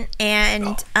I went,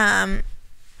 and I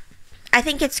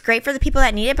think it's great for the people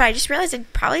that need it. But I just realized I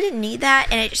probably didn't need that,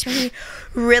 and it just made me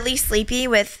really sleepy.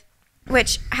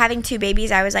 Which having 2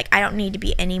 babies, I was like, I don't need to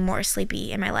be any more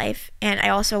sleepy in my life. And I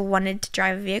also wanted to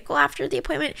drive a vehicle after the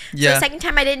appointment. So the second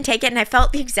time I didn't take it, and I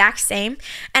felt the exact same.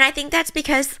 And I think that's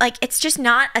because like it's just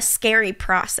not a scary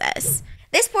process.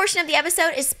 This portion of the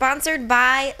episode is sponsored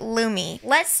by Lumi.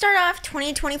 Let's start off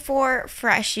 2024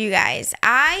 fresh, you guys.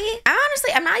 I'm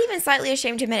not even slightly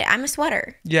ashamed to admit it. I'm a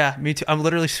sweater. Yeah, me too. I'm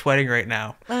literally sweating right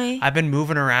now. I've been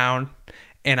moving around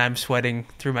and I'm sweating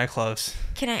through my clothes.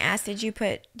 Can I ask, did you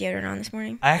put deodorant on this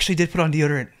morning? I actually did put on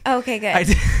deodorant. Oh, okay, good.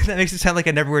 That makes it sound like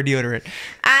I never wear deodorant.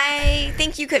 I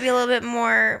think you could be a little bit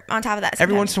more on top of that sometimes.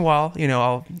 Every once in a while, you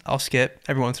know, I'll skip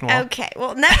every once in a while. Okay,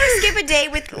 well, never skip a day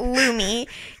with Lumi.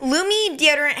 Lumi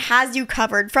deodorant has you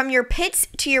covered from your pits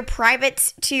to your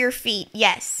privates to your feet.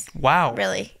 Yes. Wow.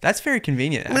 Really? That's very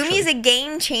convenient, actually. Lumi is a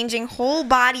game-changing whole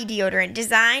body deodorant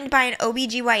designed by an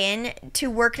OBGYN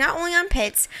to work not only on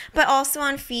pits, but also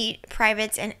on feet,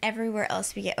 privates, and everywhere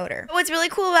else we get odor. What's really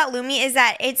cool about Lumi is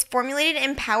that it's formulated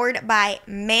and powered by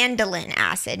mandolin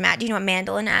acid. Matt, do you know what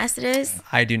mandolin acid is?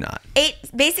 I do not.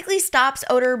 It basically stops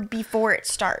odor before it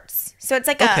starts. So it's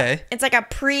like a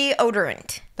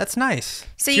pre-odorant. That's nice.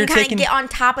 So you can kind of get on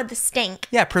top of the stink.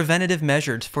 Yeah, preventative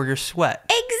measures for your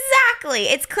sweat. Exactly.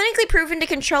 It's clinically proven to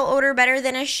control odor better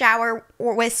than a shower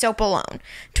or with soap alone.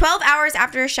 12 hours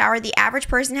after a shower, the average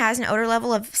person has an odor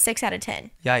level of 6 out of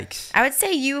 10. Yikes. I would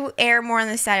say you err more on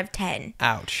the side of 10.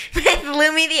 Ouch. With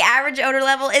Lumi, the average odor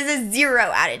level is a 0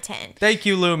 out of 10. Thank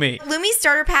you, Lumi. Lumi's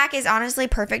starter pack is honestly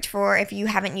perfect for if you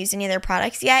haven't used any of their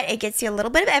products yet. It gets you a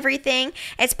little bit of everything.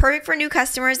 It's perfect for new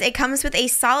customers. It comes with a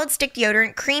solid stick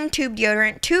deodorant, cream tube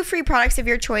deodorant, 2 free products of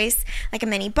your choice, like a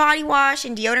mini body wash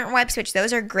and deodorant wipes, which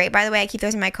those are great. By the way, I keep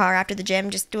those in my car after the gym.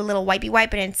 Just do a little wipey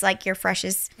wipe and it's like you're fresh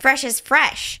as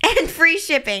fresh. And free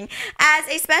shipping. As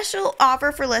a special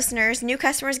offer for listeners, new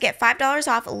customers get $5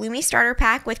 off a Lumi starter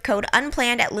pack with code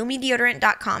UNPLANNED at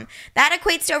lumideodorant.com. That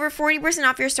equates to over 40%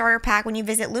 off your starter pack when you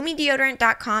visit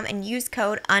lumideodorant.com and use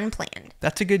code UNPLANNED.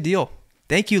 That's a good deal.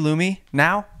 Thank you, Lumi.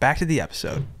 Now, back to the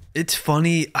episode. It's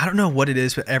funny. I don't know what it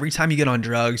is, but every time you get on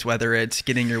drugs, whether it's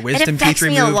getting your wisdom teeth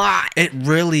removed, me a lot. It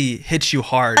really hits you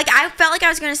hard. Like, I felt like I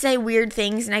was going to say weird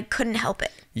things and I couldn't help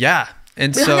it. Yeah.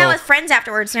 And we hung out with friends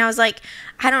afterwards and I was like,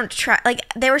 I don't try. Like,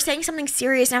 they were saying something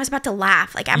serious and I was about to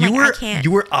laugh. Like, I can't.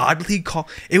 You were oddly calm.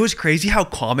 It was crazy how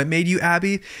calm it made you,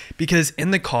 Abby, because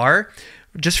in the car,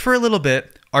 just for a little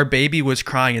bit, our baby was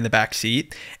crying in the back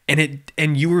seat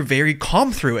and you were very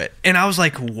calm through it. And I was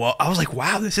like, "What?" I was like,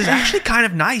 "Wow, this is actually kind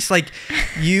of nice." Like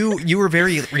you were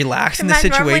very relaxed in the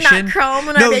situation. Am I not calm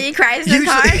when our baby cries in the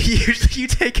car? Usually you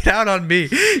take it out on me.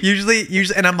 Usually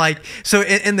and I'm like, so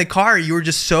in the car you were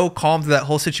just so calm through that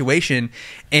whole situation,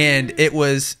 and it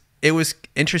was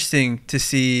interesting to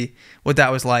see what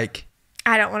that was like.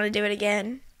 I don't want to do it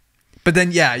again. But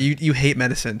then yeah, you hate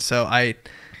medicine, so I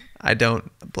don't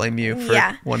blame you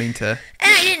for wanting to.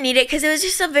 And I didn't need it because it was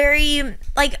just a very,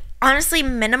 like, honestly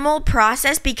minimal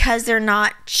process because they're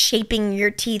not shaping your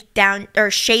teeth down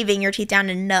or shaving your teeth down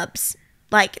to nubs.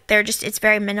 Like, it's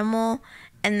very minimal.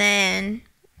 And then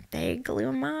they glue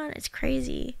them on. It's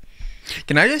crazy.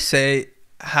 Can I just say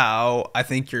how I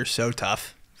think you're so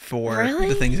tough for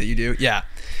the things that you do? Yeah.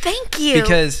 Thank you.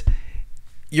 Because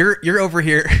you're over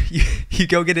here, you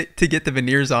go get the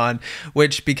veneers on,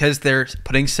 which because they're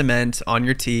putting cement on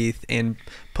your teeth and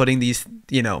putting these,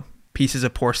 pieces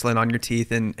of porcelain on your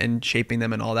teeth and shaping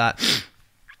them and all that.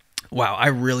 Wow, I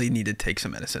really need to take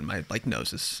some medicine. My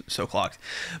nose is so clogged.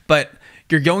 But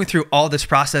you're going through all this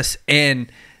process,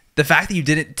 and the fact that you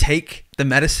didn't take the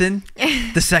medicine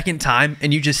the second time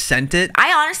and you just sent it.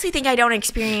 I honestly think I don't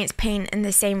experience pain in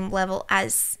the same level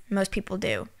as most people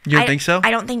do. You don't think so?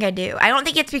 I don't think I do. I don't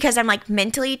think it's because I'm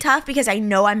mentally tough, because I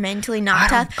know I'm mentally not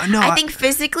tough. I think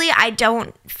physically I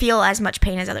don't feel as much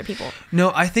pain as other people.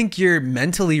 No, I think you're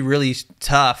mentally really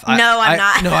tough. No, I'm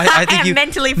not. No, I think I'm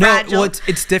mentally fragile. No, well,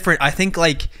 it's different. I think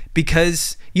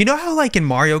because you know how in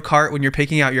Mario Kart when you're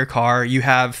picking out your car, you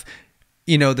have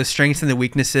the strengths and the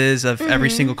weaknesses of every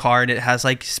single car, and it has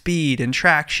speed and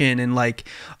traction and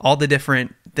all the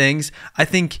different things. I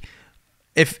think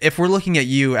if we're looking at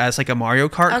you as a Mario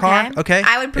Kart car, okay,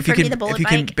 I would prefer to be the bullet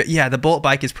bike. Yeah, the bullet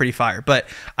bike is pretty fire. But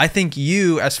I think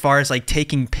you, as far as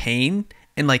taking pain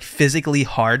and physically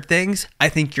hard things, I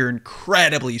think you're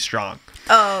incredibly strong.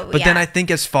 Oh, but then I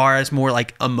think as far as more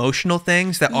emotional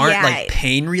things that aren't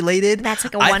pain related, that's a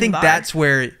I think bar. That's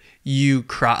where you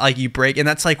cry, you break, and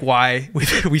that's why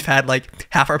we've had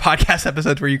half our podcast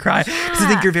episodes where you cry, because I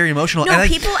think you're very emotional. No, and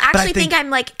people actually think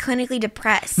I'm clinically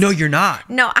depressed. No, you're not.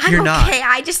 No, you're not.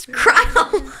 I just cry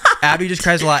a lot. Abby just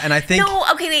cries a lot, and I think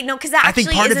because that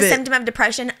actually is a symptom of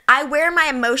depression. I wear my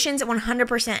emotions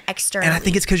 100% externally, and I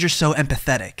think it's because you're so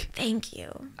empathetic. Thank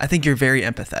you. I think you're very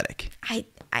empathetic.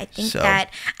 I think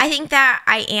that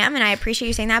I am, and I appreciate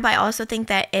you saying that, but I also think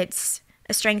that it's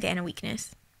a strength and a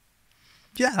weakness.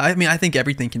 Yeah, I mean, I think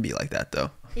everything can be like that,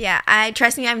 though. Yeah,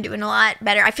 trust me, I'm doing a lot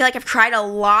better. I feel like I've cried a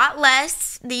lot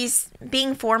less these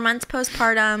being 4 months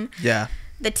postpartum. Yeah.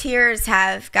 The tears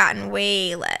have gotten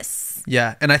way less.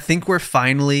 Yeah, and I think we're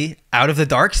finally out of the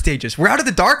dark stages. We're out of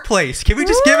the dark place. Can we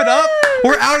just give it up?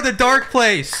 We're out of the dark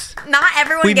place. Not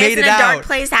everyone gets in a dark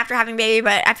place after having a baby,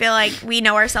 but I feel like we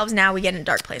know ourselves now. We get in a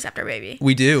dark place after a baby.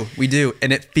 We do.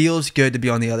 And it feels good to be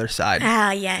on the other side.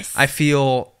 Ah, yes. I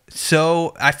feel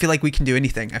like we can do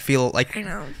anything. I feel like I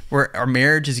know. Our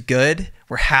marriage is good.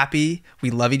 We're happy.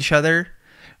 We love each other.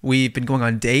 We've been going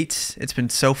on dates. It's been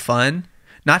so fun.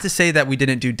 Not to say that we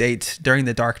didn't do dates during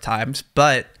the dark times,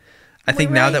 but I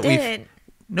think now that we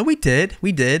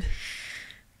did.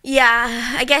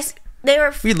 Yeah, I guess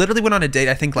we literally went on a date.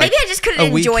 I think maybe I just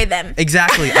couldn't enjoy them.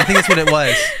 Exactly. I think that's what it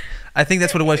was. I think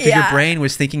that's what it was, because your brain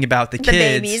was thinking about the kids.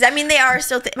 Babies. I mean, they are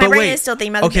still. My brain is still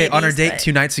thinking about the babies. Okay, on our date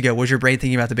 2 nights ago, was your brain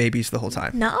thinking about the babies the whole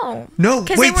time? No. No.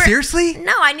 Wait, seriously?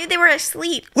 No, I knew they were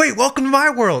asleep. Wait, welcome to my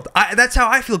world. That's how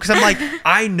I feel, because I'm like,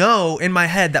 I know in my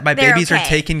head that my babies are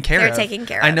taken care of. They're taken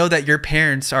care of. I know that your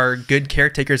parents are good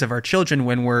caretakers of our children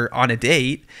when we're on a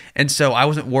date, and so I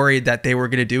wasn't worried that they were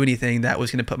going to do anything that was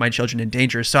going to put my children in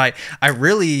danger. So I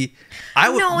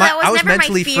was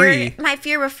mentally free. My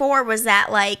fear before was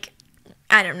that, like,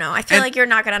 I don't know. I feel like you're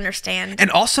not going to understand.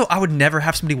 And also, I would never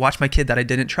have somebody watch my kid that I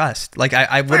didn't trust. Like,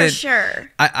 I wouldn't. For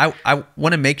sure. I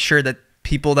want to make sure that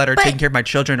people that are taking care of my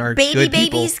children are good people.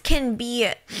 Babies can be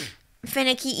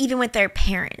finicky even with their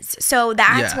parents. So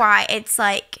that's why it's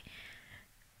like,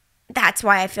 that's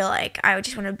why I feel like I would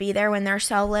just want to be there when they're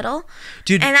so little.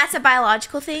 Dude. And that's a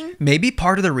biological thing. Maybe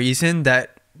part of the reason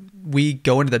that we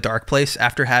go into the dark place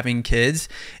after having kids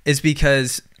is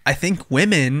because I think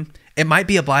women, it might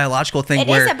be a biological thing. It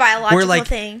is a biological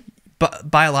thing. But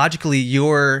biologically,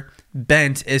 your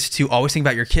bent is to always think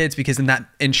about your kids, because then that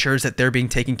ensures that they're being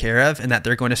taken care of and that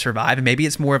they're going to survive. And maybe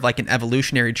it's more of like an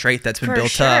evolutionary trait that's been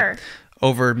built up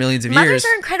over millions of years. Mothers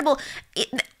are incredible.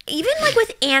 Even like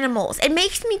with animals, it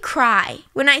makes me cry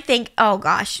when I think, oh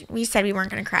gosh, we said we weren't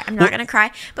going to cry. I'm not going to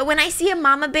cry. But when I see a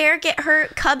mama bear get her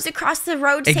cubs across the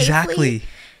road safely.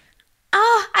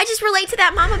 Oh, I just relate to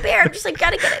that mama bear. I'm just like,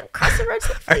 gotta get it across the road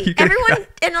safely. Everyone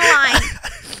in a line.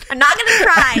 I'm not gonna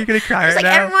cry. You're gonna cry right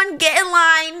now? Everyone get in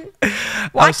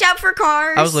line. Watch out for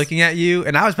cars. I was looking at you,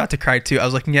 and I was about to cry too. I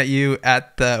was looking at you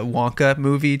at the Wonka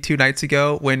movie 2 nights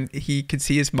ago when he could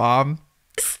see his mom.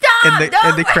 Stop!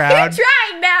 In the crowd. You're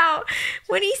trying now.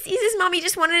 When he sees his mom, he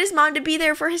just wanted his mom to be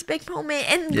there for his big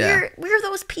moment. And we're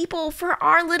those people for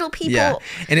our little people. Yeah.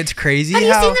 And it's crazy. Have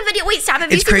you seen the video? Wait, stop.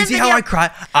 Have you seen the video? It's crazy how I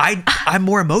cry. I'm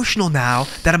more emotional now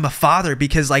that I'm a father,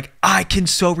 because like I can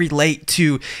so relate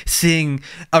to seeing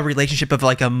a relationship of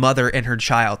like a mother and her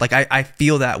child. Like I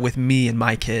feel that with me and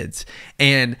my kids.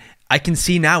 And I can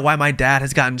see now why my dad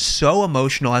has gotten so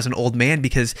emotional as an old man,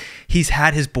 because he's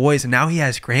had his boys and now he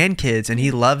has grandkids, and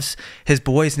he loves his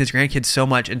boys and his grandkids so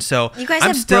much. And so you guys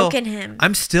have broken him.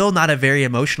 I'm still not a very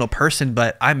emotional person,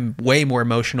 but I'm way more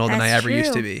emotional than I ever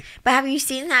used to be. But have you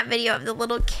seen that video of the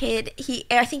little kid?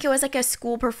 I think it was like a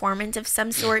school performance of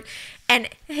some sort, and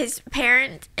his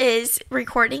parent is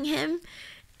recording him.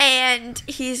 And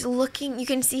he's looking, you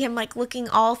can see him like looking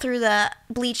all through the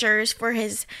bleachers for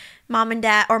his mom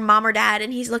or dad,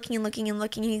 and he's looking and looking and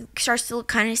looking, and he starts to look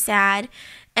kind of sad.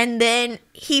 And then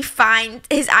he finds,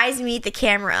 his eyes meet the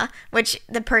camera, which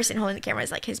the person holding the camera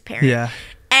is like his parent. Yeah.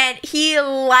 And he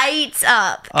lights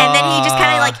up. And then he just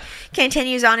kind of like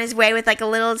continues on his way with like a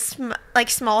little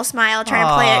small smile, trying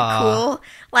to play it cool.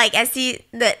 Like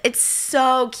it's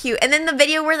so cute. And then the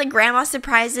video where the grandma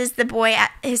surprises the boy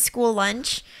at his school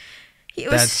lunch.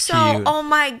 It was cute. Oh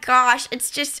my gosh.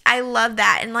 It's just, I love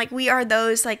that. And like, we are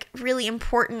those like really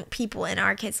important people in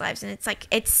our kids' lives. And it's like,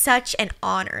 it's such an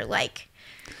honor. Like,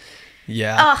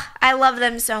 oh, I love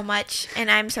them so much.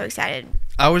 And I'm so excited.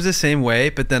 I was the same way,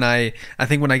 but then I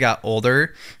think when I got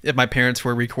older, if my parents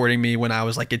were recording me when I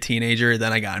was like a teenager,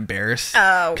 then I got embarrassed.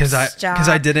 Oh, because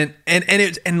I didn't,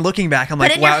 and looking back, I'm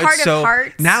like, wow, it's so.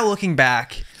 Now looking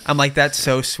back, I'm like, that's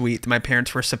so sweet that my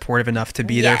parents were supportive enough to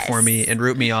be there for me and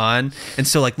root me on. And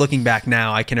so like looking back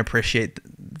now, I can appreciate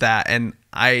that, and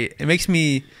it makes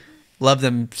me love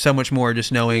them so much more,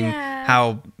 just knowing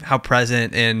how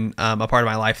present and a part of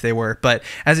my life they were. But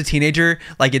as a teenager,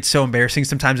 like, it's so embarrassing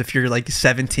sometimes if you're like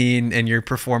 17 and you're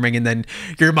performing, and then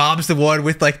your mom's the one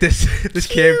with like this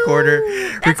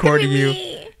camcorder recording you.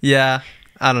 Yeah,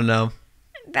 I don't know.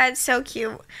 That's so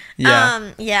cute.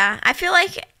 Yeah. I feel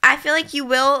like you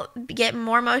will get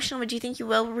more emotional, but do you think you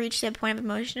will reach the point of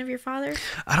emotion of your father?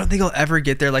 I don't think I'll ever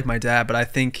get there like my dad, but I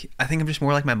think I'm just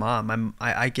more like my mom.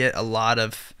 I get a lot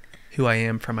of who I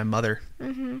am from my mother.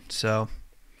 Mm-hmm. So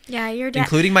yeah, your dad,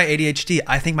 including my ADHD.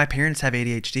 I think my parents have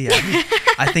ADHD.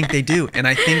 I think they do, and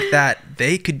I think that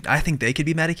they could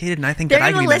be medicated, and I think that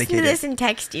I could be medicated. They're going to listen to this and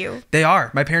text you. They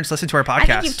are. My parents listen to our podcast. I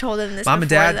think you've told them this Mom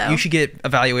before, and Dad, though. You should get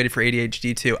evaluated for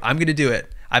ADHD too. I'm going to do it.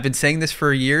 I've been saying this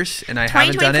for years, and I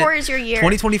haven't done it. 2024 is your year.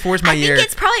 2024 is my year. I think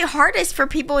it's probably hardest for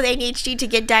people with ADHD to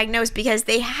get diagnosed, because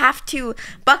they have to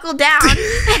buckle down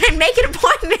and make an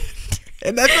appointment.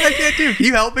 And that's what I can't do. Can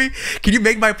you help me? Can you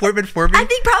make my appointment for me? I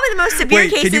think probably the most severe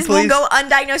cases will go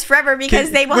undiagnosed forever, because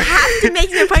they will have to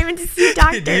make an appointment to see a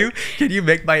doctor. Can you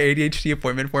make my ADHD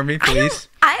appointment for me, please?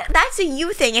 That's a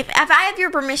you thing. If I have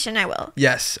your permission, I will.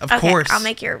 Yes, of course. I'll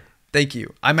make your Thank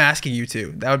you. I'm asking you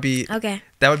to. That would be okay.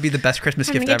 That would be the best Christmas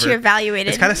gift ever. I'm gonna get you evaluated.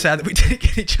 It's kind of sad that we didn't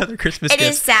get each other Christmas gifts. It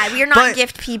is sad. We are not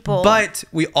gift people. But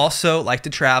we also like to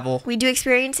travel. We do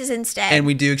experiences instead. And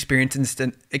we do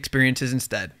experiences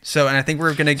instead. So, and I think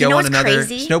we're gonna go on another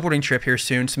snowboarding trip here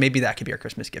soon. So maybe that could be our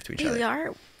Christmas gift to each other. We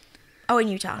are. Oh, in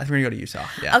Utah. I think we're gonna go to Utah.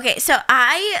 Yeah. Okay, so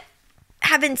I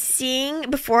have been seeing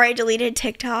before I deleted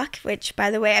TikTok, which,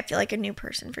 by the way, I feel like a new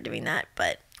person for doing that,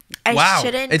 but I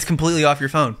shouldn't. It's completely off your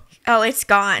phone. Oh, it's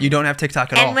gone. You don't have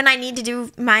TikTok at all. And when I need to do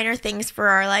minor things for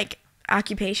our like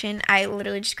occupation, I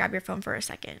literally just grab your phone for a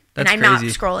second. That's and I'm not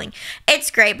scrolling. It's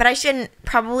great, but I shouldn't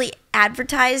probably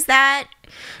advertise that.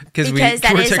 Because we're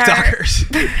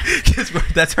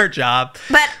TikTokers. That's our job.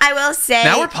 But I will say,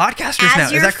 now we're podcasters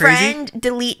now. Is that crazy? As your friend,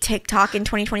 delete TikTok in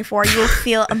 2024. You will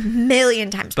feel a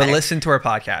million times better. But listen to our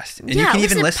podcast. And you can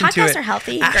even listen to it. Podcasts are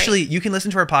healthy. Actually, you can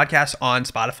listen to our podcast on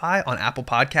Spotify, on Apple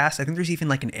Podcasts. I think there's even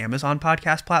like an Amazon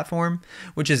podcast platform,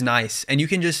 which is nice. And you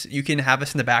can have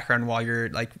us in the background while you're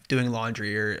like doing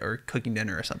laundry or cooking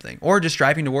dinner or something, or just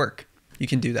driving to work. You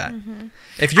can do that. Mm-hmm.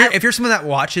 If you're someone that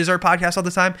watches our podcast all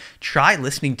the time, try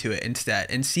listening to it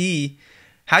instead and see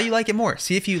how you like it more.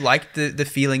 See if you like the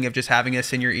feeling of just having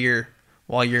us in your ear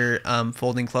while you're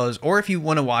folding clothes, or if you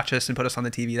want to watch us and put us on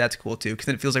the TV, that's cool too, because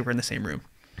then it feels like we're in the same room.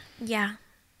 Yeah.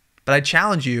 But I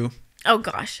challenge you. Oh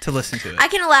gosh. To listen to it. I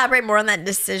can elaborate more on that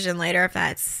decision later if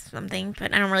that's something,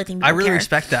 but I don't really think. I really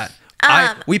respect that.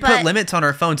 We put limits on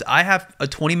our phones. I have a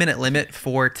 20-minute limit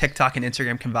for TikTok and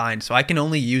Instagram combined, so I can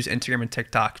only use Instagram and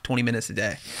TikTok 20 minutes a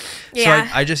day. Yeah.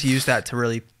 So I just use that to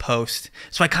really post.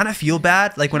 So I kind of feel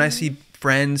bad, like when I see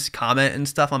friends comment and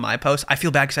stuff on my posts. I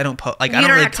feel bad because I don't post. Like I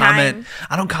don't really comment.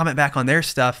 I don't comment back on their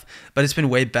stuff. But it's been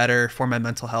way better for my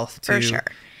mental health to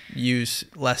use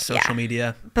less social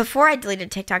media. Before I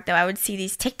deleted TikTok, though, I would see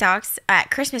these TikToks at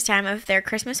Christmas time of their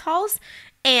Christmas hauls,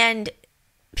 and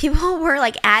people were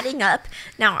like adding up.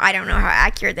 Now, I don't know how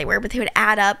accurate they were, but they would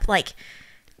add up like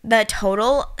the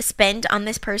total spent on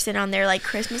this person on their like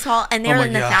Christmas haul, and they're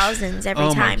in the thousands every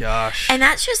time. Oh my gosh. And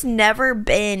that's just never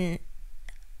been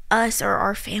us or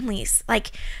our families.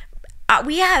 Like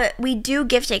we do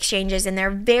gift exchanges, and they're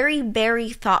very, very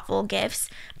thoughtful gifts,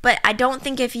 but I don't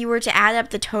think if you were to add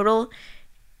up the total,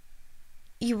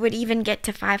 you would even get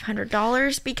to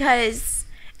 $500, because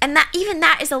and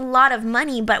that is a lot of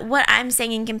money. But what I'm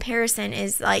saying in comparison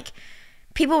is like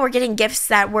people were getting gifts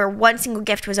that were one single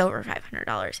gift was over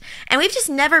 $500. And we've just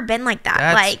never been like that.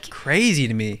 That's like crazy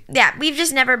to me. Yeah, we've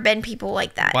just never been people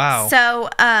like that. Wow. So,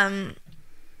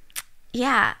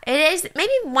 yeah, it is.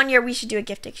 Maybe one year we should do a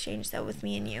gift exchange though with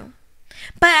me and you.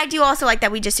 But I do also like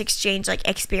that we just exchange like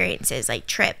experiences, like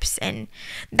trips, and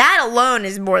that alone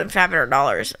is more than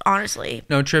 $500, honestly.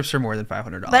 No, trips are more than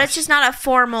 $500. But it's just not a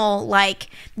formal, like,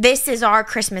 this is our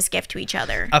Christmas gift to each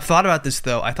other. I've thought about this,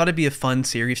 though. I thought it'd be a fun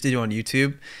series to do on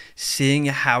YouTube, seeing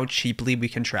how cheaply we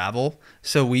can travel.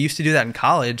 So we used to do that in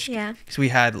college. Yeah. Because we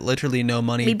had literally no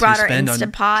money to spend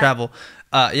on travel.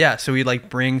 Yeah, so we'd like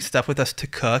bring stuff with us to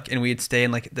cook, and we'd stay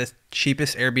in like the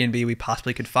cheapest Airbnb we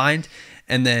possibly could find,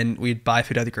 and then we'd buy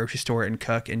food at the grocery store and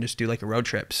cook and just do like a road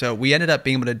trip. So we ended up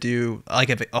being able to do like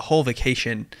a whole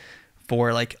vacation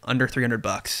for like under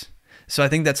 $300. So I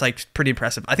think that's like pretty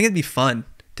impressive. I think it'd be fun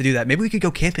to do that. Maybe we could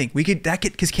go camping. We could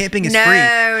because camping is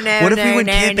free. What if we went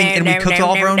camping and we cooked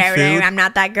all of our own food? I'm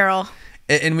not that girl.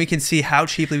 And we can see how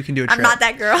cheaply we can do a trip. I'm not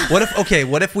that girl.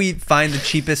 What if we find the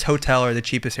cheapest hotel or the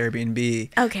cheapest Airbnb?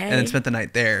 Okay. And then spent the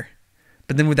night there?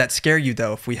 But then would that scare you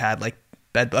though if we had like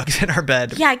bed bugs in our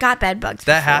bed? Yeah, I got bed bugs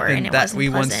before, happened. And it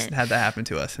wasn't pleasant. Once had that happen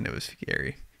to us, and it was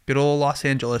scary. Good old Los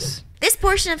Angeles. This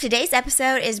portion of today's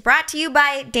episode is brought to you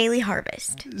by Daily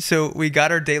Harvest. So we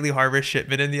got our Daily Harvest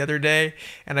shipment in the other day,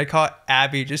 and I caught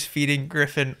Abby just feeding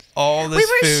Griffin all this food.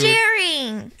 We were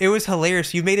sharing. It was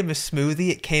hilarious. You made him a smoothie.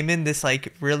 It came in this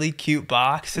like really cute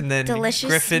box, and then delicious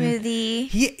Griffin, smoothie.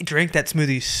 He drank that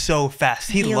smoothie so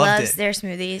fast. He loved it. He loves their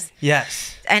smoothies.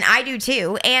 Yes. And I do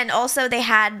too. And also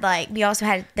we also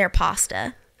had their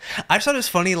pasta. I just thought it was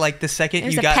funny, like, the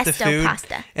second you got the food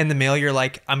in the mail, you're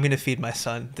like, I'm going to feed my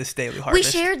son this Daily Harvest.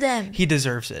 We shared them. He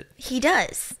deserves it. He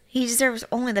does. He deserves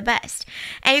only the best.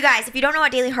 And you guys, if you don't know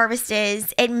what Daily Harvest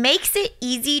is, it makes it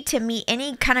easy to meet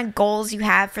any kind of goals you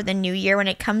have for the new year when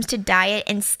it comes to diet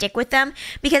and stick with them,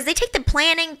 because they take the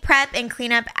planning, prep, and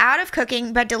cleanup out of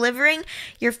cooking by delivering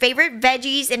your favorite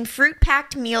veggies and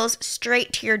fruit-packed meals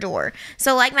straight to your door.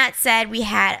 So like Matt said, we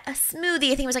had a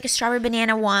smoothie. I think it was like a strawberry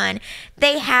banana one.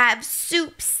 They have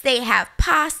soups. They have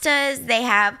pastas. They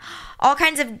have all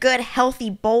kinds of good healthy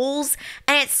bowls,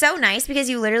 and it's so nice because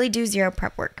you literally do zero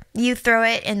prep work. You throw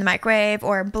it in the microwave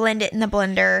or blend it in the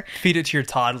blender. Feed it to your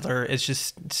toddler. It's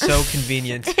just so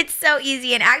convenient. It's so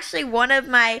easy. And actually, one of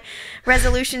my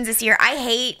resolutions this year, I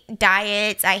hate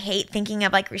diets. I hate thinking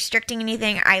of like restricting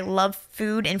anything. I love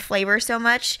food and flavor so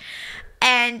much.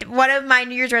 And one of my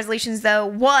New Year's resolutions, though,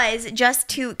 was just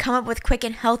to come up with quick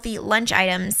and healthy lunch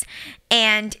items.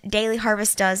 And Daily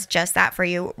Harvest does just that for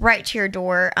you, right to your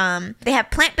door. They have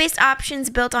plant-based options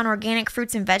built on organic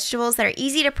fruits and vegetables that are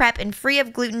easy to prep and free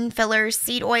of gluten, fillers,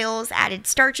 seed oils, added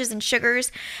starches, and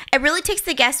sugars. It really takes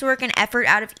the guesswork and effort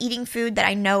out of eating food that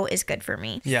I know is good for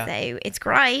me. Yeah. So it's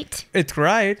great. It's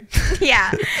great.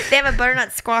 Yeah. They have a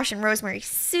butternut squash and rosemary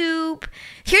soup.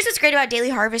 Here's what's great about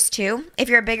Daily Harvest, too. If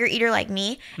you're a bigger eater like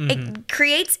me, it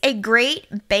creates a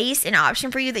great base and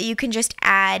option for you that you can just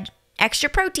add extra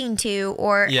protein to,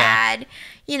 or add,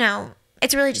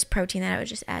 it's really just protein that I would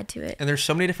just add to it. And there's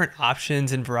so many different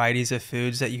options and varieties of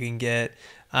foods that you can get.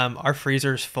 Our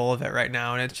freezer is full of it right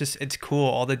now, and it's cool.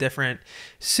 All the different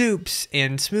soups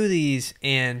and smoothies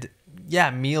and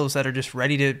meals that are just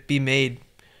ready to be made,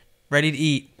 ready to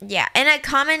eat. Yeah, and a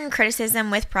common criticism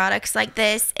with products like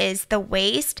this is the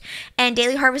waste, and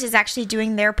Daily Harvest is actually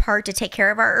doing their part to take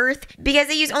care of our earth because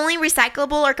they use only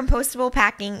recyclable or compostable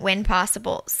packing when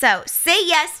possible. So say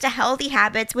yes to healthy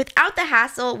habits without the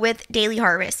hassle with Daily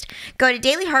Harvest. Go to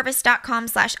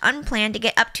dailyharvest.com/unplanned to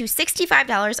get up to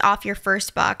 $65 off your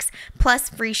first box plus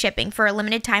free shipping for a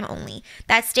limited time only.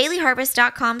 That's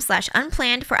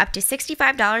dailyharvest.com/unplanned for up to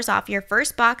 $65 off your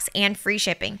first box and free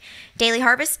shipping.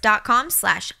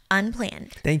 dailyharvest.com/unplanned.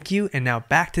 Thank you. And now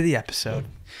back to the episode.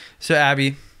 So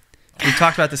Abby, we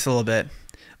talked about this a little bit,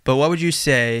 but what would you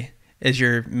say is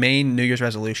your main New Year's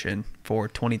resolution for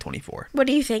 2024? What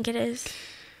do you think it is?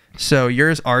 So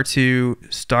yours are to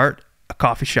start a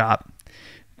coffee shop,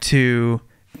 to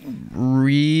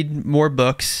read more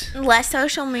books, less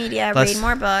social media, read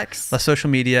more books, less social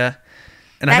media.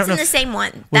 And that's in the same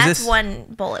one. That's one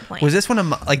bullet point. Was this one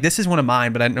of this is one of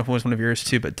mine, but I don't know if it was one of yours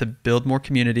too, but to build more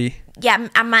community. Yeah,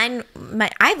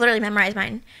 I've literally memorized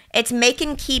mine. It's make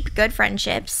and keep good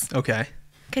friendships. Okay.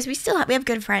 Because we have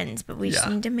good friends, but we just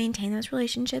need to maintain those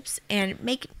relationships and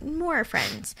make more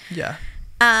friends. Yeah.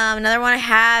 Another one I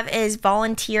have is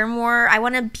volunteer more. I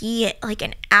want to be like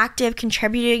an active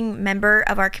contributing member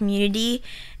of our community,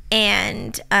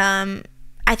 and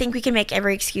I think we can make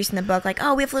every excuse in the book, like,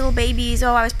 oh, we have little babies,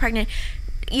 oh, I was pregnant.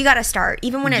 You got to start.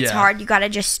 Even when it's hard, you got to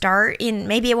just start. And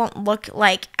maybe it won't look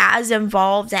like as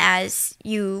involved as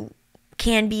you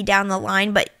can be down the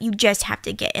line, but you just have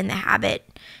to get in the habit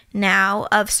now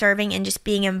of serving and just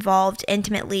being involved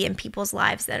intimately in people's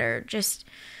lives that are just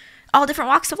all different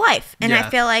walks of life. And I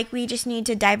feel like we just need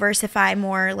to diversify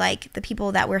more, like the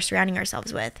people that we're surrounding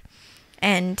ourselves with.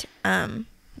 And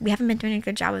we haven't been doing a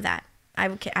good job of that. I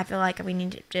feel like we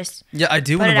need to just I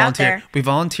do want to volunteer. We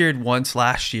volunteered once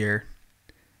last year,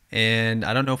 and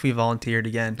I don't know if we volunteered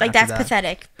again. Like that's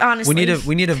pathetic, honestly.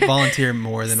 We need to volunteer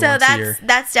more than once a year. So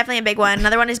that's definitely a big one.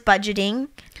 Another one is budgeting.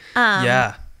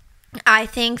 I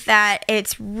think that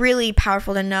it's really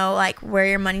powerful to know like where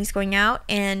your money's going out,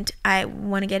 and I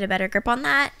want to get a better grip on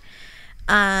that.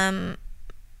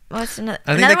 What's another?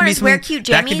 Another one is wear cute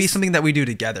jammies. That could be something that we do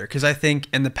together, because I think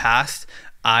in the past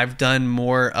I've done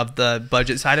more of the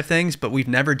budget side of things, but we've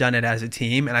never done it as a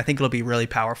team. And I think it'll be really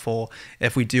powerful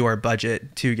if we do our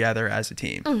budget together as a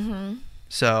team. Mm-hmm.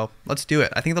 So let's do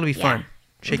it. I think that'll be fun.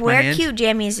 Shake my hand. Wear cute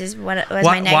jammies is what was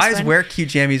my next one. Why is wear cute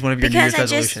jammies one of your New Year's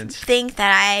resolutions? Because I just think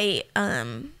that I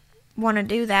want to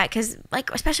do that. Because like,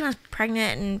 especially when I was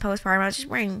pregnant and postpartum, I was just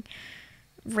wearing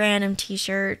random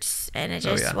t-shirts. And it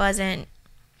just wasn't.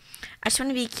 I just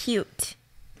want to be cute.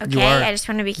 Okay, I just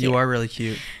want to be cute. You are really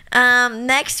cute.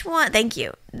 Next one, thank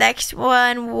you. Next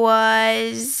one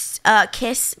was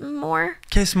kiss more.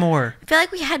 Kiss more. I feel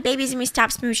like we had babies and we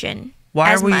stopped smooching.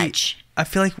 Why as are we? Much. I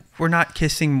feel like we're not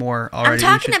kissing more already.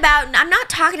 I'm not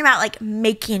talking about like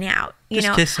making out. You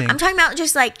know, kissing. I'm talking about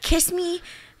just like kiss me.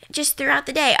 Just throughout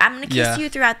the day. I'm going to kiss you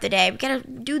throughout the day. We got to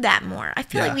do that more. I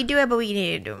feel like we do it, but we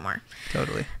need to do it more.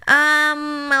 Totally.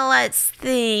 Let's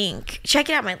think.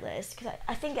 Checking out my list, because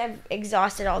I think I've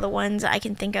exhausted all the ones I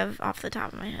can think of off the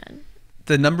top of my head.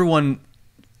 The number one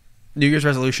New Year's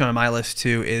resolution on my list,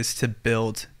 too, is to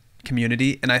build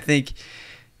community. And I think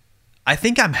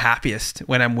I'm happiest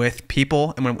when I'm with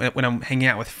people and when I'm hanging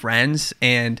out with friends.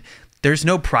 And there's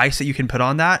no price that you can put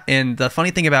on that. And the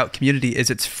funny thing about community is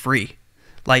it's free.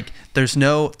 Like there's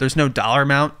no dollar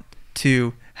amount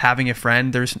to having a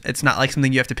friend. It's not like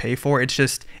something you have to pay for.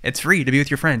 It's free to be with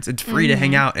your friends. It's free to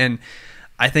hang out. And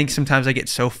I think sometimes I get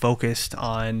so focused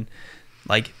on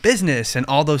like business and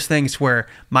all those things where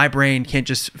my brain can't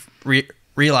just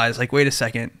realize like, wait a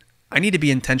second, I need to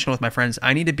be intentional with my friends.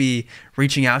 I need to be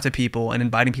reaching out to people and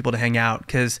inviting people to hang out,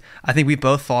 because I think we've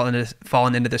both fallen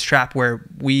into this trap where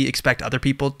we expect other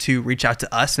people to reach out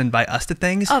to us and invite us to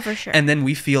things. Oh, for sure. And then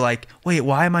we feel like, wait,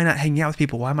 why am I not hanging out with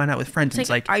people? Why am I not with friends? It's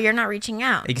like, oh, you're not reaching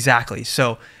out. Exactly.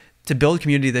 So to build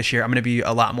community this year, I'm going to be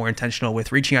a lot more intentional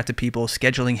with reaching out to people,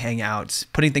 scheduling hangouts,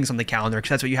 putting things on the calendar, because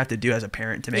that's what you have to do as a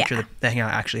parent to make sure that the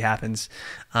hangout actually happens.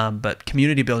 But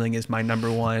community building is my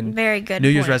number one very good New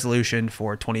Year's resolution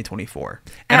for 2024.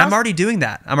 And I'm already doing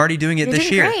that. I'm already doing it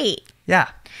this year. Great. Yeah.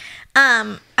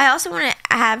 I also want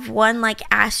to have one like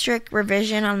asterisk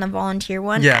revision on the volunteer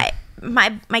one. Yeah.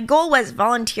 My goal was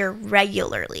volunteer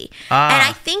regularly. And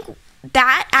I think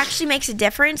that actually makes a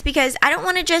difference, because I don't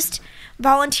want to just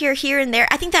volunteer here and there.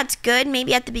 I think that's good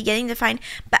maybe at the beginning to find,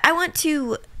 but I want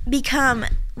to become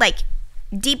like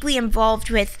deeply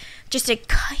involved with just a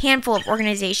handful of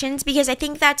organizations, because I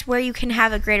think that's where you can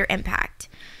have a greater impact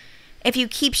if you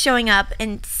keep showing up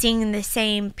and seeing the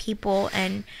same people.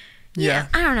 And I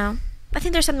don't know, I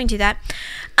think there's something to that.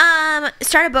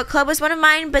 Start a book club was one of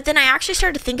mine, but then I actually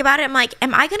started to think about it. I'm like,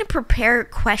 am I going to prepare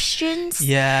questions?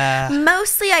 Yeah.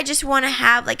 Mostly I just want to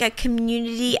have like a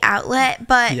community outlet,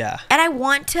 but and I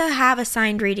want to have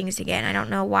assigned readings again. I don't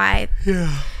know why.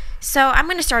 Yeah. So I'm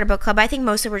going to start a book club. I think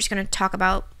mostly we're just going to talk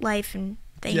about life and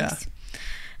things. Yeah.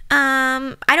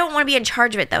 I don't want to be in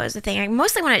charge of it, though, is the thing. I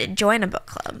mostly wanted to join a book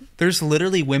club. There's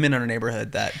literally women in our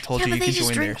neighborhood that told you could join theirs. Yeah, but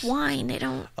they just drink wine. They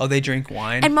don't. Oh, they drink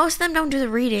wine? And most of them don't do the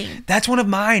reading. That's one of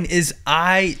mine.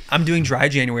 I'm doing dry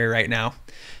January right now.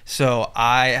 So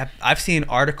I've seen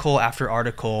article after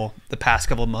article the past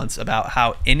couple of months about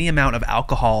how any amount of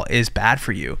alcohol is bad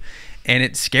for you. And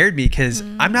it scared me, because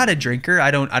I'm not a drinker.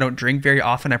 I don't drink very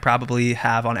often. I probably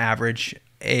have on average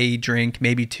a drink,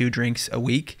 maybe 2 drinks a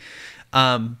week.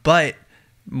 But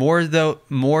more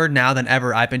now than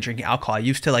ever, I've been drinking alcohol. I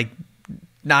used to like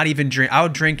not even drink. I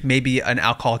would drink maybe an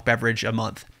alcoholic beverage a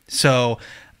month. So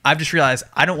I've just realized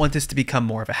I don't want this to become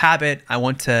more of a habit. I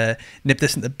want to nip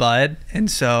this in the bud. And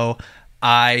so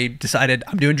I decided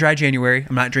I'm doing dry January.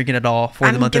 I'm not drinking at all for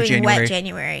the month of January. Wet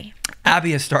January.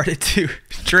 Abby has started to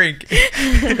drink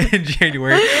in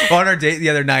January. On our date the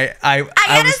other night, I got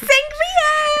a sangria.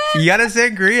 You got a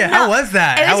sangria? No, how was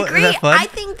that? It was great. Was that fun? I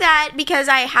think that because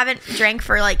I haven't drank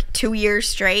for like 2 years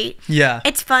straight. Yeah.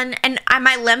 It's fun. And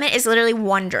my limit is literally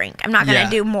 1 drink. I'm not going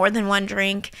to do more than 1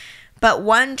 drink. But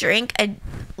 1 drink,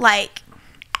 like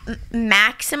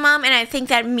maximum. And I think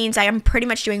that means I'm pretty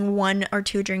much doing 1 or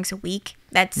 2 drinks a week.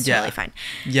 That's really fun.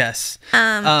 Yes.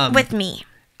 With me.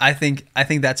 I think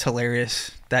that's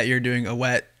hilarious that you're doing a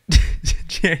wet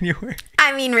January.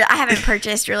 I mean, I haven't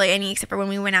purchased really any except for when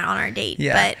we went out on our date.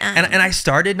 Yeah. But, and I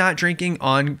started not drinking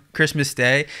on Christmas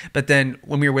Day, but then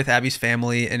when we were with Abby's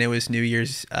family and it was New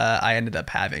Year's, I ended up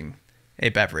having a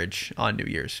beverage on New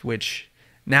Year's, which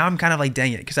now I'm kind of like,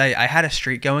 dang it, because I had a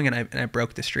streak going and I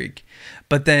broke the streak.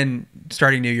 But then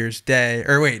starting New Year's Day,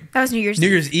 or wait. That was New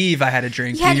Year's Eve, I had a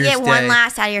drink. You had to get one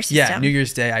last out of your system. Yeah, New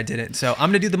Year's Day I didn't. So I'm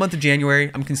going to do the month of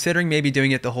January. I'm considering maybe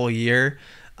doing it the whole year.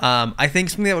 I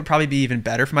think something that would probably be even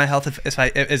better for my health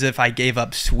if I gave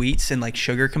up sweets and like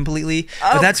sugar completely.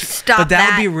 Oh, but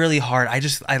that would be really hard.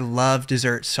 I love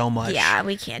dessert so much. Yeah,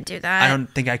 we can't do that. I don't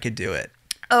think I could do it.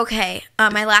 Okay.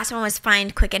 My last one was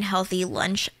find quick and healthy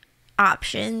lunch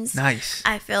options. Nice.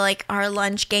 I feel like our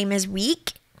lunch game is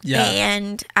weak. Yeah.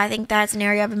 And I think that's an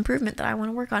area of improvement that I want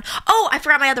to work on. Oh, I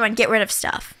forgot my other one. Get rid of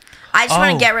stuff. I just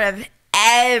want to get rid of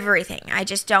everything. I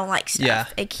just don't like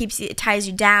stuff. Yeah. It ties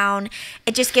you down.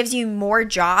 It just gives you more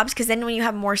jobs, because then when you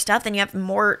have more stuff, then you have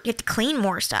to clean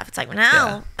more stuff. It's like,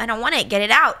 no, I don't want it. Get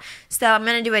it out. So I'm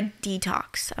going to do a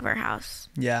detox of our house.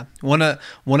 Yeah. One of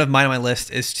mine on my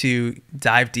list is to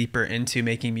dive deeper into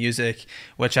making music,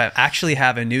 which I actually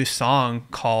have a new song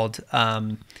called,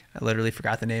 I literally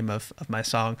forgot the name of my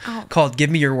song, called Give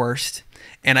Me Your Worst.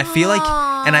 And I feel like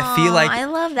I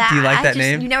love that. Do you like that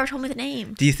name? You never told me the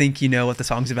name. Do you think you know what the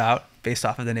song's about based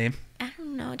off of the name? I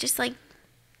don't know. Just like,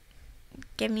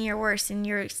 give me your worst and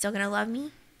you're still going to love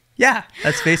me? Yeah.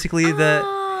 That's basically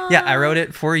I wrote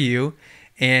it for you.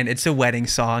 And it's a wedding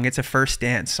song. It's a first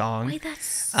dance song. Wait, that's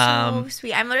so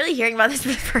sweet. I'm literally hearing about this for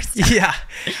the first time.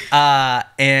 Yeah.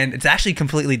 And it's actually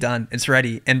completely done. It's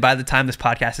ready. And by the time this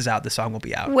podcast is out, the song will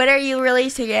be out. When are you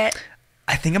releasing it?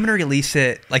 I think I'm going to release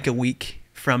it like a week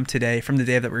from today, from the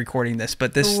day that we're recording this.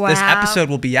 But this episode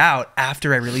will be out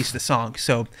after I release the song.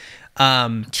 So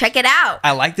check it out.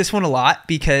 I like this one a lot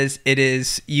because it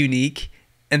is unique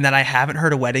and that I haven't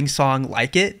heard a wedding song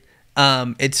like it.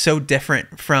 It's so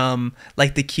different from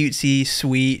like the cutesy,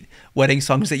 sweet wedding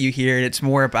songs that you hear. It's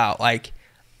more about like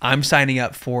I'm signing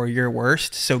up for your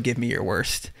worst, so give me your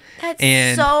worst.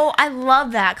 I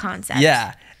love that concept.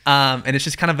 Yeah. And it's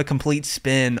just kind of a complete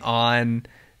spin on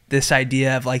this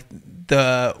idea of like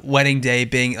the wedding day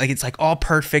being like, it's like all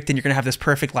perfect and you're going to have this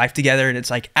perfect life together. And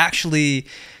it's like, actually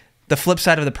the flip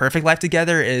side of the perfect life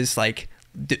together is like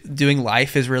doing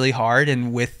life is really hard.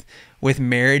 And with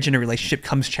marriage and a relationship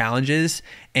comes challenges,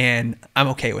 and I'm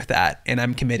okay with that. And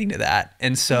I'm committing to that.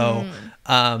 And so,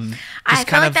 I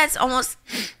feel like that's almost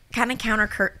kind of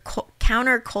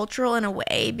countercultural in a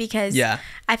way, because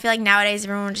I feel like nowadays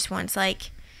everyone just wants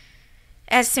like,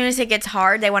 as soon as it gets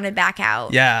hard, they want to back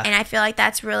out. Yeah. And I feel like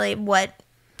that's really what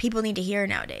people need to hear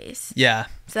nowadays. Yeah.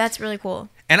 So that's really cool.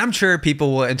 And I'm sure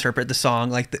people will interpret the song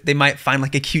like they might find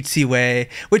like a cutesy way,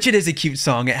 which it is a cute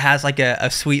song. It has like a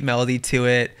sweet melody to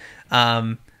it.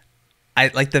 I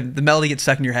like the melody gets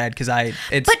stuck in your head because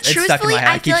it's stuck in my head.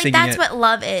 I feel like that's what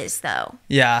love is, though.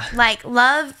 Yeah. Like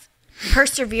love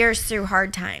perseveres through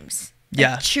hard times.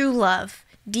 Like true love,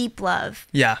 deep love.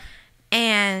 Yeah.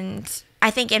 And I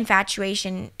think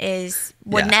infatuation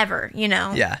would never, you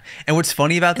know? Yeah. And what's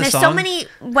funny about the song... There's so many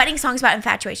wedding songs about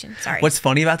infatuation. Sorry. What's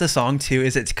funny about the song, too,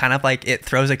 is it's kind of like it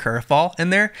throws a curveball in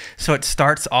there. So it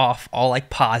starts off all like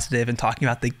positive and talking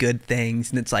about the good things.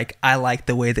 And it's like, I like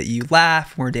the way that you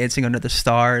laugh. We're dancing under the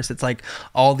stars. It's like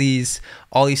all these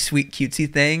sweet,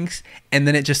 cutesy things. And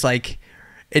then it just like...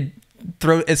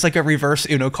 It's like a reverse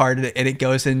Uno card, and it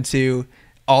goes into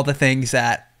all the things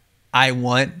that I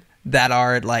want that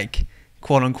are like...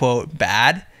 quote unquote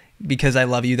bad, because I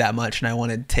love you that much and I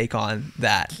want to take on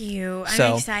that. Cute.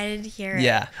 I'm excited to hear it.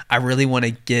 Yeah. I really want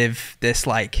to give this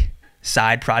like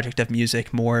side project of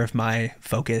music more of my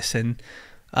focus, and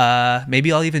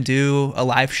maybe I'll even do a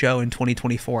live show in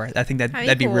 2024. I think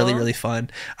that'd be really, really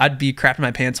fun. I'd be crapping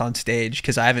my pants on stage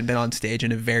because I haven't been on stage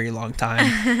in a very long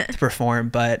time to perform,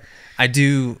 but I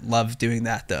do love doing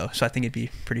that though. So I think it'd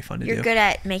be pretty fun to do. You're good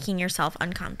at making yourself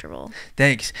uncomfortable.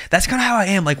 Thanks. That's kind of how I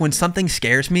am. Like when something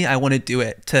scares me, I want to do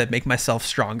it to make myself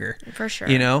stronger. For sure.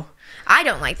 You know? I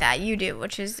don't like that. You do,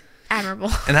 which is admirable.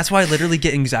 And that's why I literally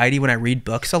get anxiety when I read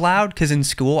books aloud, because in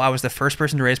school I was the first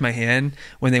person to raise my hand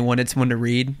when they wanted someone to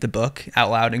read the book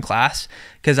out loud in class,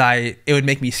 because it would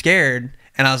make me scared.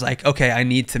 And I was like, okay, I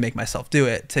need to make myself do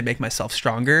it to make myself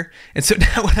stronger. And so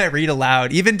now when I read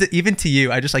aloud, even to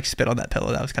you, I just like spit on that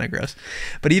pillow. That was kind of gross.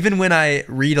 But even when I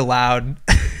read aloud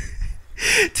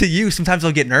to you, sometimes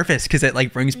I'll get nervous because it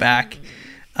like brings back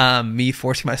me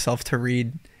forcing myself to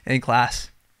read in class.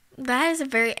 That is a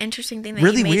very interesting thing that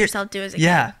really you made weird. Yourself do as a kid.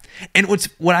 Yeah. And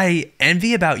what I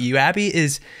envy about you, Abby,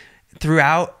 is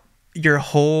throughout your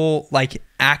whole like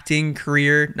acting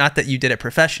career, not that you did it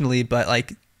professionally, but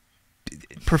like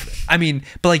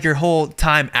but like your whole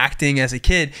time acting as a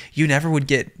kid, you never would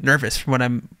get nervous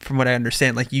from what I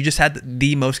understand. Like you just had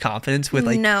the most confidence with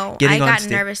like getting on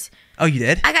stage. Nervous. Oh, you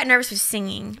did? I got nervous with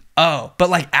singing. Oh, but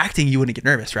like acting, you wouldn't get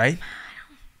nervous, right?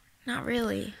 Not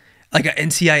really. Like,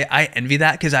 and see, I envy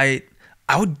that, because I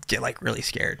would get like really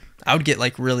scared. I would get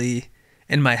like really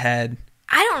in my head.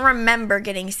 I don't remember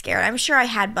getting scared. I'm sure I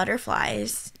had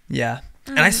butterflies. Yeah.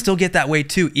 And I still get that way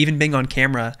too, even being on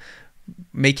camera,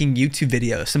 making YouTube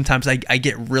videos. Sometimes I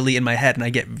get really in my head and I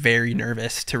get very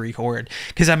nervous to record,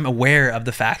 because I'm aware of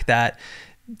the fact that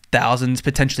thousands,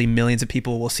 potentially millions of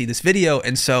people will see this video.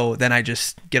 And so then I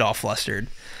just get all flustered.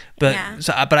 But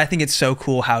but I think it's so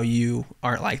cool how you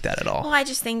aren't like that at all. Well, I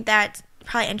just think that's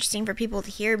probably interesting for people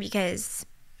to hear, because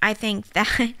I think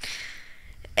that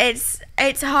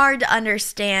it's hard to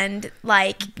understand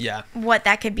like what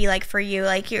that could be like for you.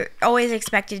 Like you're always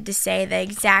expected to say the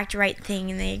exact right thing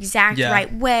in the exact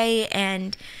right way,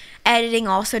 and editing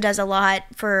also does a lot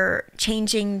for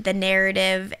changing the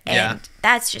narrative, and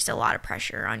that's just a lot of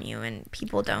pressure on you, and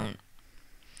people don't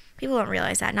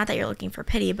realize that. Not that you're looking for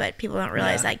pity, but people don't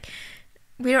realize like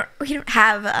we don't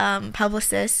have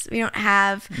publicists. We don't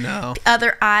have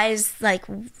other eyes like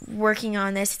working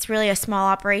on this. It's really a small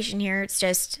operation here. It's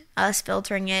just us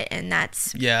filtering it, and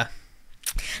that's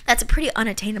a pretty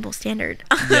unattainable standard.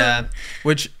 Yeah,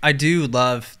 which I do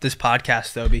love this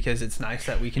podcast though, because it's nice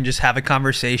that we can just have a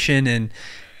conversation and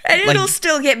it'll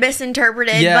still get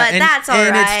misinterpreted, but that's all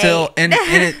right. It's still, and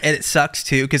it sucks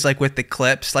too, because like with the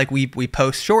clips, like we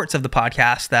post shorts of the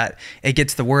podcast that it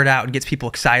gets the word out and gets people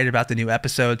excited about the new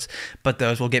episodes, but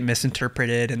those will get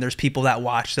misinterpreted, and there's people that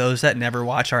watch those that never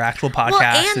watch our actual podcast.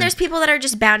 Well, and there's people that are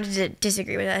just bound to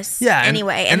disagree with us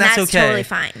anyway, and that's okay. Totally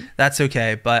fine. That's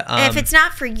okay, but if it's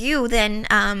not for you, then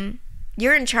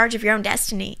you're in charge of your own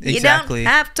destiny. Exactly. You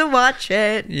don't have to watch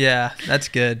it. Yeah, that's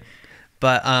good.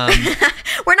 But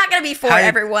we're not going to gotta be for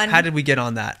everyone. How did we get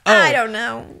on that? Oh, I don't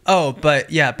know. Oh,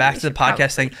 but yeah, back to the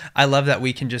podcast thing. I love that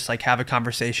we can just like have a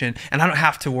conversation, and I don't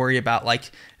have to worry about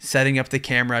like setting up the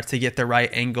camera to get the right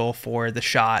angle for the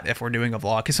shot if we're doing a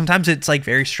vlog. Because sometimes it's like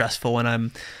very stressful when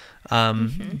I'm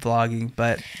vlogging.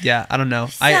 But yeah, I don't know.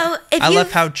 So I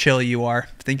love how chill you are.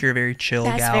 I think you're a very chill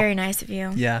gal. That's very nice of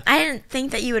you. Yeah. I didn't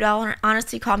think that you would all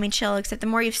honestly call me chill, except the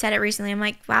more you've said it recently, I'm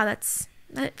like, wow,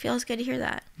 that feels good to hear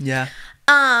that. Yeah.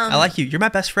 I like you. You're my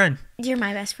best friend. You're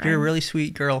my best friend. You're a really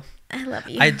sweet girl. I love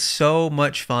you. I had so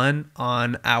much fun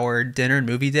on our dinner and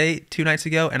movie date 2 nights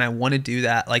ago, and I want to do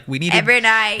that. Like, we need every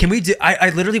night. Can we do?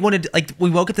 I literally wanted. Like, we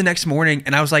woke up the next morning,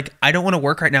 and I was like, I don't want to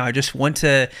work right now. I just want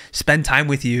to spend time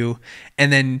with you.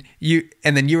 And then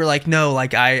you were like, no,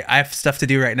 like I have stuff to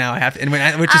do right now. I have,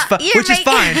 which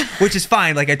is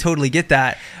fine. Like, I totally get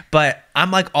that. But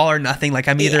I'm like all or nothing. Like,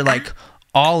 I'm either like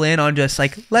all in on just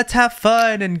like, let's have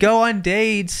fun and go on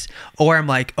dates, or I'm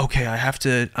like, okay,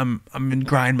 I'm in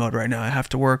grind mode right now. I have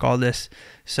to work all this.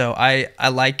 So I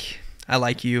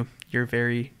like you. You're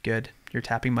very good. You're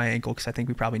tapping my ankle because I think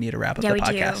we probably need to wrap up the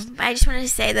podcast. Do. I just wanted to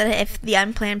say that if the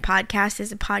Unplanned podcast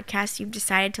is a podcast you've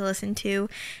decided to listen to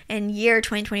in year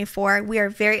 2024, we are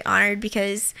very honored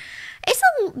because it's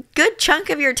a good chunk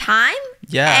of your time.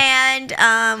 Yeah.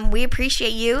 And we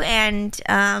appreciate you. And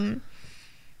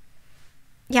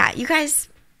yeah, you guys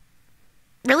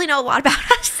really know a lot about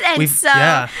us. And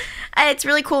it's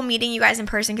really cool meeting you guys in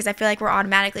person because I feel like we're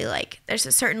automatically like, there's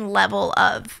a certain level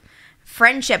of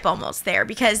friendship almost there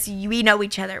because we know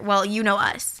each other. Well, you know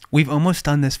us. We've almost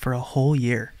done this for a whole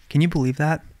year. Can you believe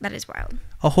that? That is wild.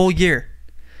 A whole year.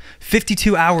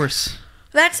 52 hours.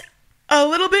 That's a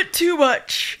little bit too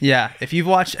much. Yeah. If you've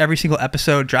watched every single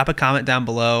episode, drop a comment down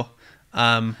below.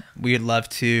 We would love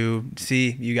to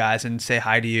see you guys and say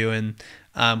hi to you, and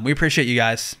we appreciate you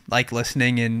guys like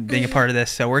listening and being a part of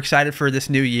this. So we're excited for this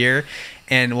new year,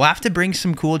 and we'll have to bring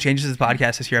some cool changes to the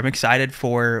podcast this year. I'm excited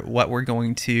for what we're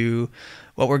going to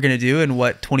do and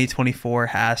what 2024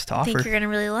 has to offer. I think you're going to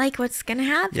really like what's going to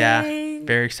happen. Yeah,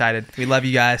 very excited. We love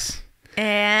you guys.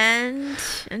 And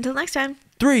until next time.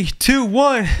 3, 2,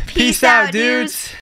 1. Peace out, dudes.